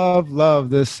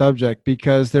this subject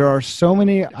because there are so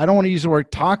many, I don't want to use the word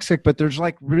toxic, but there's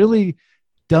like really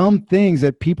dumb things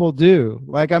that people do.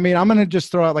 Like, I mean, I'm going to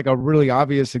just throw out like a really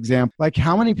obvious example. Like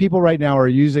how many people right now are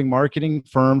using marketing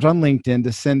firms on LinkedIn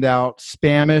to send out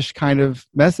spamish kind of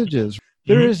messages?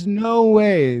 There is no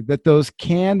way that those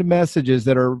canned messages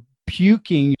that are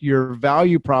puking your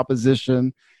value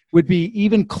proposition would be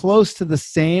even close to the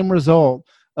same result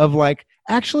of like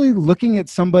actually looking at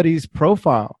somebody's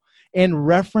profile and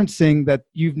referencing that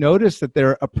you've noticed that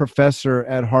they're a professor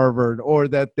at Harvard or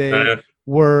that they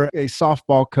were a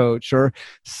softball coach or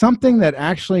something that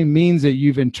actually means that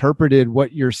you've interpreted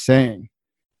what you're saying.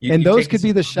 And those could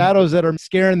be the shadows that are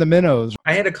scaring the minnows.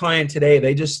 I had a client today.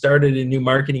 They just started a new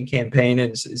marketing campaign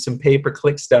and some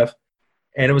pay-per-click stuff.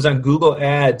 And it was on Google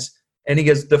Ads. And he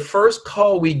goes, the first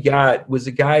call we got was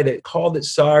a guy that called that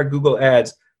saw our Google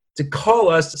ads to call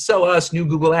us to sell us new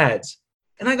Google ads.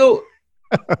 And I go,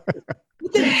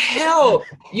 what the hell?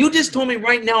 You just told me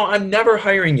right now I'm never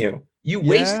hiring you. You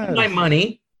wasted my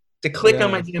money to click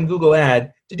on my damn Google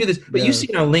ad to do this. But you see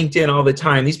it on LinkedIn all the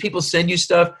time. These people send you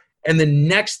stuff, and the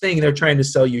next thing they're trying to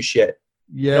sell you shit.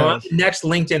 You know, I'm the next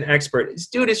LinkedIn expert.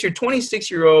 Dude, it's your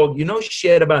 26-year-old. You know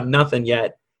shit about nothing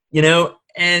yet, you know,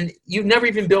 and you've never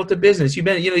even built a business. You've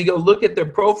been, you know, you go look at their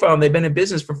profile and they've been in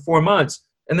business for 4 months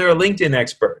and they're a LinkedIn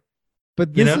expert.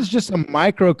 But this is just a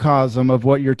microcosm of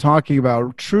what you're talking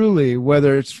about, truly,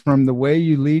 whether it's from the way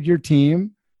you lead your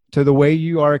team to the way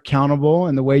you are accountable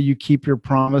and the way you keep your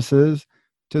promises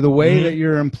to the way that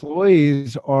your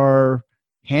employees are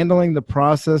handling the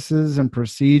processes and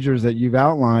procedures that you've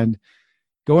outlined.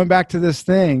 Going back to this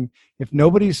thing, if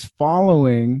nobody's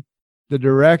following the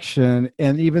direction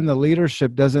and even the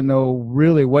leadership doesn't know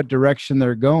really what direction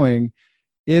they're going,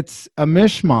 it's a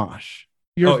mishmash.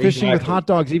 You're fishing with hot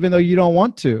dogs, even though you don't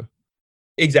want to.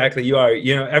 Exactly. You are.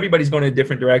 You know, everybody's going in a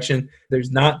different direction.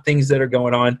 There's not things that are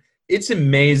going on. It's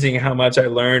amazing how much I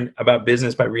learned about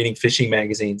business by reading fishing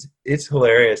magazines. It's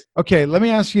hilarious. Okay, let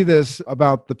me ask you this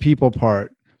about the people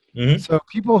part. So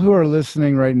people who are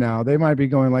listening right now, they might be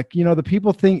going like, you know, the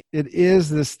people think it is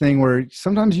this thing where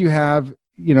sometimes you have,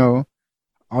 you know,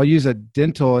 I'll use a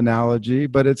dental analogy,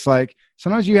 but it's like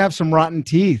sometimes you have some rotten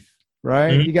teeth,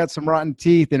 right? You got some rotten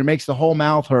teeth and it makes the whole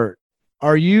mouth hurt.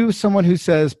 Are you someone who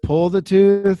says pull the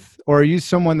tooth, or are you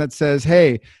someone that says,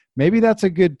 hey, maybe that's a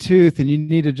good tooth and you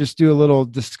need to just do a little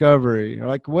discovery? Or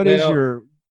like, what is your...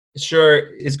 Sure.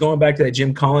 It's going back to that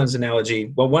Jim Collins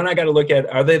analogy. Well, one, I got to look at,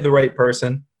 are they the right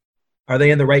person? Are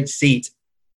they in the right seat?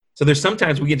 So there's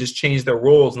sometimes we can just change their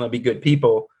roles and they'll be good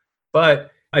people.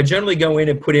 But I generally go in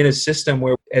and put in a system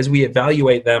where as we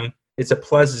evaluate them, it's a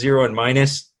plus, 0, and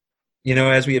minus. You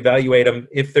know, as we evaluate them,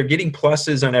 if they're getting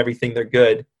pluses on everything, they're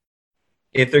good.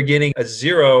 If they're getting a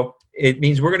 0, it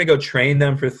means we're going to go train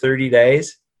them for 30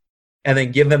 days and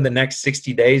then give them the next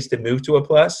 60 days to move to a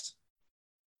plus.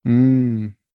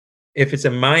 If it's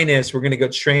a minus, we're going to go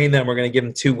train them. We're going to give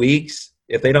them 2 weeks.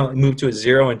 If they don't move to a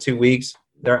 0 in 2 weeks,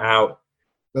 they're out.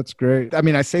 That's great. I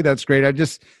mean, I say that's great.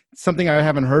 Something I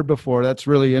haven't heard before. That's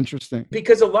really interesting.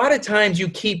 Because a lot of times you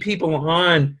keep people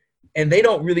on and they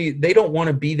don't want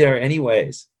to be there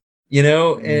anyways, you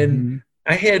know? And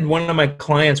I had one of my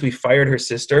clients, we fired her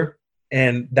sister,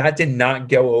 and that did not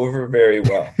go over very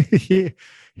well.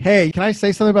 Hey, can I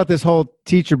say something about this whole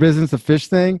teach your business to fish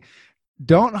thing?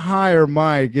 Don't hire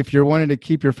Mike if you're wanting to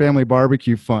keep your family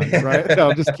barbecue fun, right? No,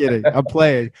 I'm just kidding. I'm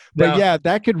playing. But yeah,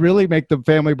 that could really make the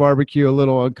family barbecue a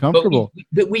little uncomfortable.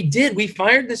 But we did. We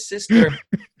fired the sister.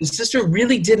 The sister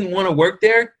really didn't want to work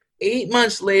there. 8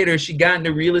 months later, she got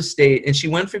into real estate, and she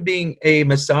went from being a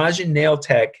massage and nail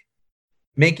tech,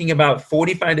 making about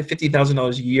 $45,000 to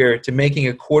 $50,000 a year, to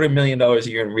making $250,000 a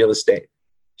year in real estate.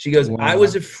 She goes, wow. I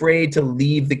was afraid to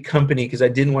leave the company because I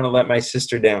didn't want to let my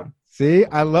sister down. See,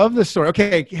 I love this story.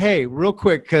 Okay, hey, real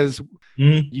quick, because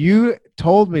you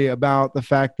told me about the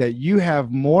fact that you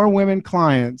have more women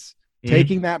clients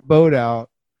taking that boat out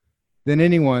than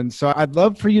anyone. So I'd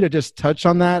love for you to just touch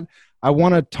on that. I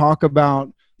want to talk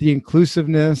about the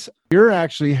inclusiveness. You're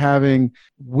actually having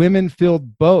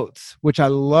women-filled boats, which I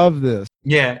love this.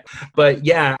 Yeah, but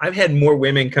yeah, I've had more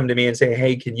women come to me and say,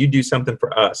 hey, can you do something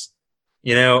for us?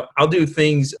 You know, I'll do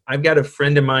things. I've got a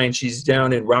friend of mine. She's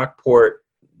down in Rockport.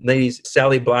 Ladies,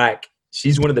 Sally Black.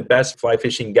 She's one of the best fly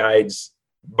fishing guides,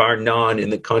 bar none,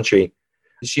 in the country.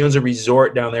 She owns a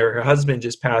resort down there. Her husband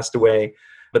just passed away,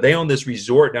 but they own this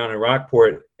resort down in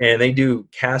Rockport, and they do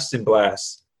cast and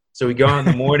blasts. So we go out in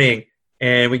the morning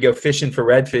and we go fishing for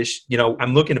redfish. You know,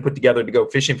 I'm looking to put together to go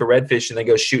fishing for redfish, and they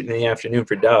go shooting in the afternoon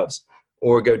for doves,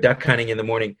 or go duck hunting in the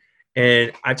morning.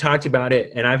 And I talked about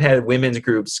it, and I've had women's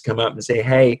groups come up and say,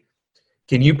 hey,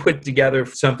 can you put together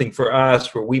something for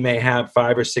us where we may have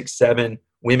 5 or 6, 7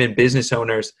 women business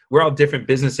owners? We're all different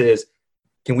businesses.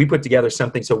 Can we put together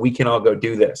something so we can all go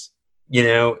do this? You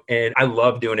know, and I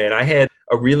love doing it. I had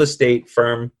a real estate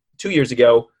firm 2 years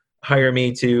ago hire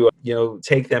me to, you know,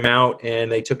 take them out, and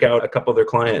they took out a couple of their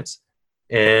clients.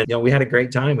 And, you know, we had a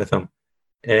great time with them,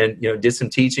 and, you know, did some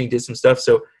teaching, did some stuff.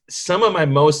 So some of my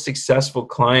most successful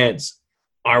clients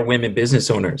are women business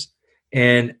owners.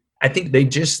 And I think they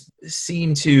just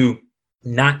seem to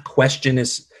not question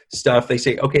this stuff. They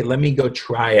say, okay, let me go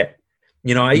try it.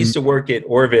 You know, I used to work at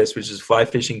Orvis, which is a fly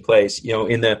fishing place, you know,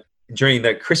 during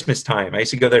the Christmas time. I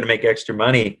used to go there to make extra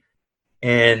money.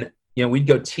 And, you know, we'd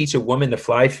go teach a woman to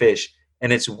fly fish.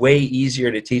 And it's way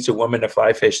easier to teach a woman to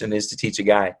fly fish than it is to teach a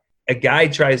guy. A guy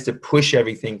tries to push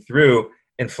everything through,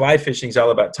 And fly fishing is all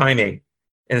about timing,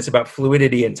 and it's about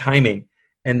fluidity and timing.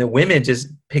 And the women just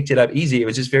picked it up easy. It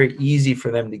was just very easy for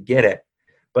them to get it.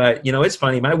 But, it's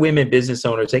funny. My women business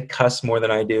owners, they cuss more than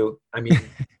I do. I mean,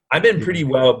 I've been pretty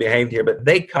well behaved here, but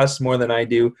they cuss more than I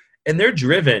do. And they're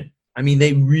driven. I mean,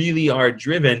 they really are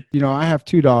driven. I have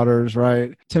 2 daughters,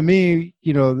 right? To me,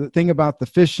 the thing about the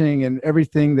fishing and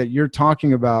everything that you're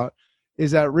talking about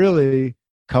is that really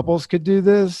couples could do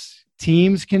this.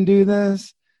 Teams can do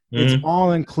this. It's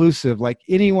all inclusive. Like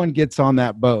anyone gets on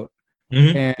that boat.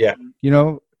 And,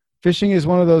 fishing is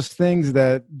one of those things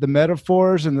that the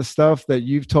metaphors and the stuff that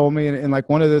you've told me, and like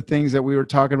one of the things that we were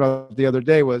talking about the other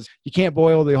day was you can't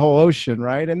boil the whole ocean,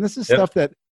 right? And this is stuff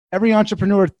that every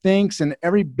entrepreneur thinks and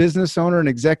every business owner and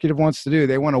executive wants to do.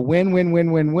 They want to win, win,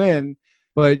 win, win, win.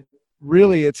 But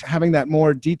really it's having that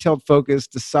more detailed focus,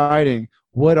 deciding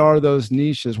what are those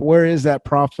niches? Where is that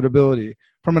profitability?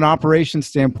 From an operations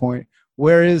standpoint,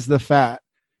 where is the fat?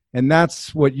 And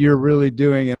that's what you're really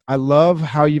doing. And I love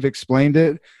how you've explained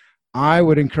it. I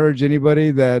would encourage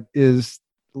anybody that is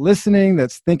listening,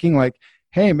 that's thinking like,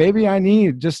 hey, maybe I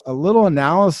need just a little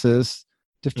analysis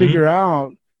to figure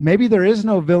out maybe there is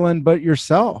no villain but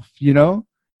yourself. You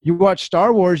watch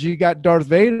Star Wars, you got Darth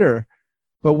Vader.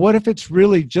 But what if it's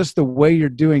really just the way you're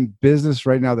doing business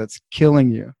right now that's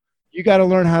killing you? You got to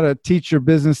learn how to teach your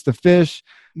business to fish.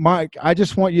 Mike, I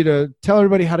just want you to tell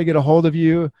everybody how to get a hold of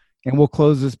you, and we'll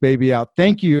close this baby out.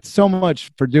 Thank you so much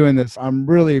for doing this. I'm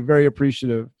really very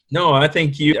appreciative. No, I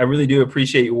thank you. I really do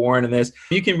appreciate you, Warren, in this.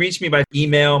 You can reach me by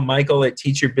email,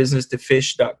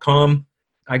 michael@teachyourbusinesstofish.com.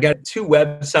 I got 2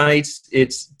 websites.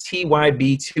 It's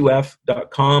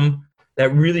tyb2f.com.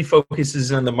 That really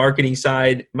focuses on the marketing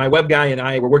side. My web guy and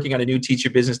I, we're working on a new Teach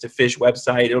Your Business to Fish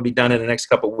website. It'll be done in the next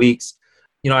couple of weeks.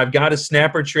 I've got a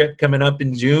snapper trip coming up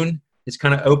in June. It's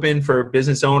kind of open for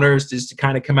business owners just to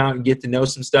kind of come out and get to know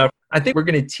some stuff. I think we're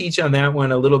going to teach on that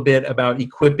one a little bit about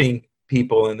equipping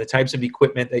people and the types of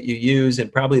equipment that you use,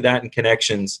 and probably that and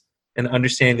connections, and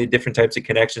understanding the different types of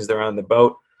connections that are on the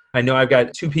boat. I know I've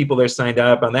got 2 people that are signed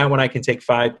up. On that one, I can take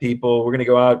 5 people. We're going to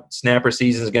go out. Snapper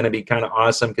season is going to be kind of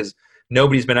awesome because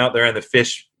nobody's been out there on the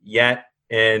fish yet,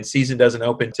 and season doesn't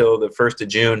open until the 1st of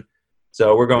June.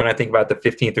 So we're going, I think, about the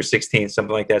 15th or 16th,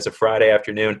 something like that. It's a Friday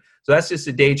afternoon. So that's just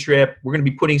a day trip. We're going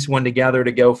to be putting one together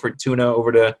to go for tuna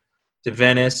over to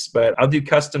Venice, but I'll do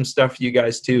custom stuff for you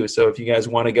guys too. So if you guys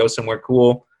want to go somewhere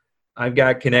cool, I've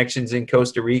got connections in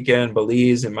Costa Rica and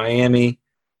Belize and Miami.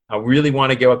 I really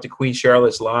want to go up to Queen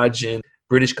Charlotte's Lodge in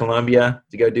British Columbia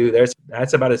to go do there.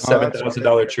 That's about a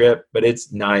 $7,000 trip, but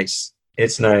it's nice.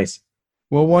 It's nice.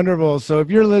 Well, wonderful. So if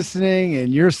you're listening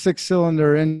and your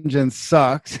 6-cylinder engine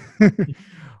sucks,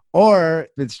 or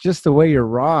it's just the way your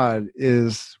rod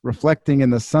is reflecting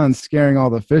in the sun, scaring all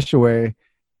the fish away,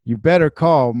 you better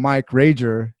call Mike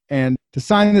Rager. And to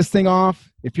sign this thing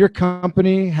off, if your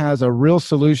company has a real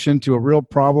solution to a real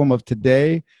problem of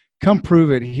today, come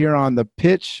prove it here on the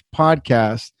Pitch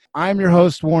Podcast. I'm your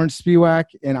host, Warren Spiewak,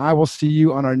 and I will see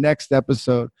you on our next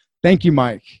episode. Thank you,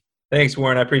 Mike. Thanks,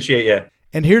 Warren. I appreciate you.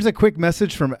 And here's a quick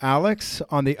message from Alex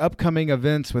on the upcoming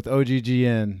events with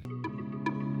OGGN.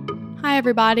 Hi,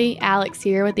 everybody. Alex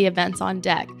here with the events on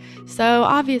deck. So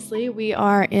obviously we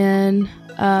are in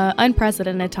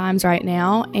unprecedented times right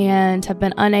now and have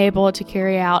been unable to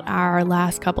carry out our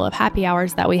last couple of happy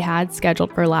hours that we had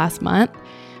scheduled for last month.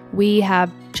 We have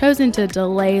chosen to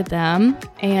delay them,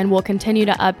 and we'll continue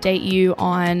to update you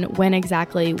on when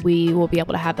exactly we will be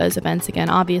able to have those events again.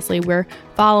 Obviously, we're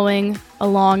following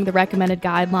along the recommended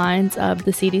guidelines of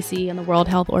the CDC and the World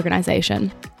Health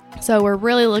Organization. So we're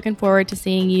really looking forward to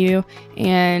seeing you,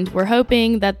 and we're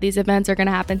hoping that these events are going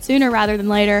to happen sooner rather than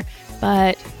later.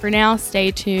 But for now,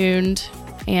 stay tuned,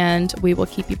 and we will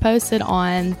keep you posted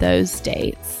on those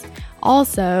dates.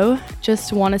 Also,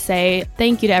 just want to say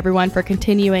thank you to everyone for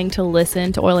continuing to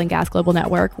listen to Oil and Gas Global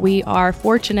Network. We are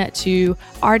fortunate to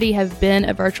already have been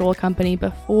a virtual company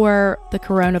before the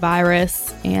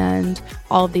coronavirus and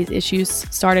all of these issues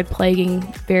started plaguing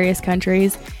various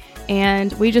countries.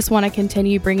 And we just want to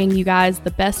continue bringing you guys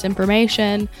the best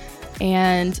information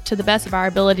and, to the best of our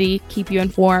ability, keep you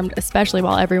informed, especially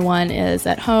while everyone is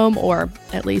at home, or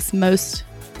at least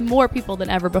more people than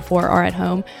ever before are at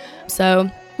home. So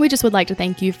we just would like to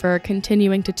thank you for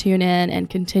continuing to tune in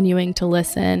and continuing to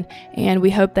listen. And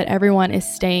we hope that everyone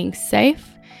is staying safe.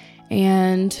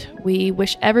 And we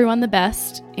wish everyone the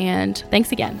best. And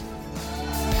thanks again.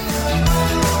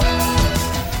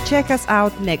 Check us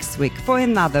out next week for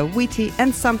another witty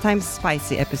and sometimes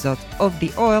spicy episode of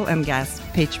the Oil and Gas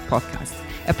Pitch Podcast,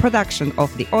 a production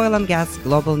of the Oil and Gas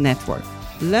Global Network.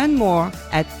 Learn more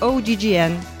at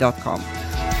oggn.com.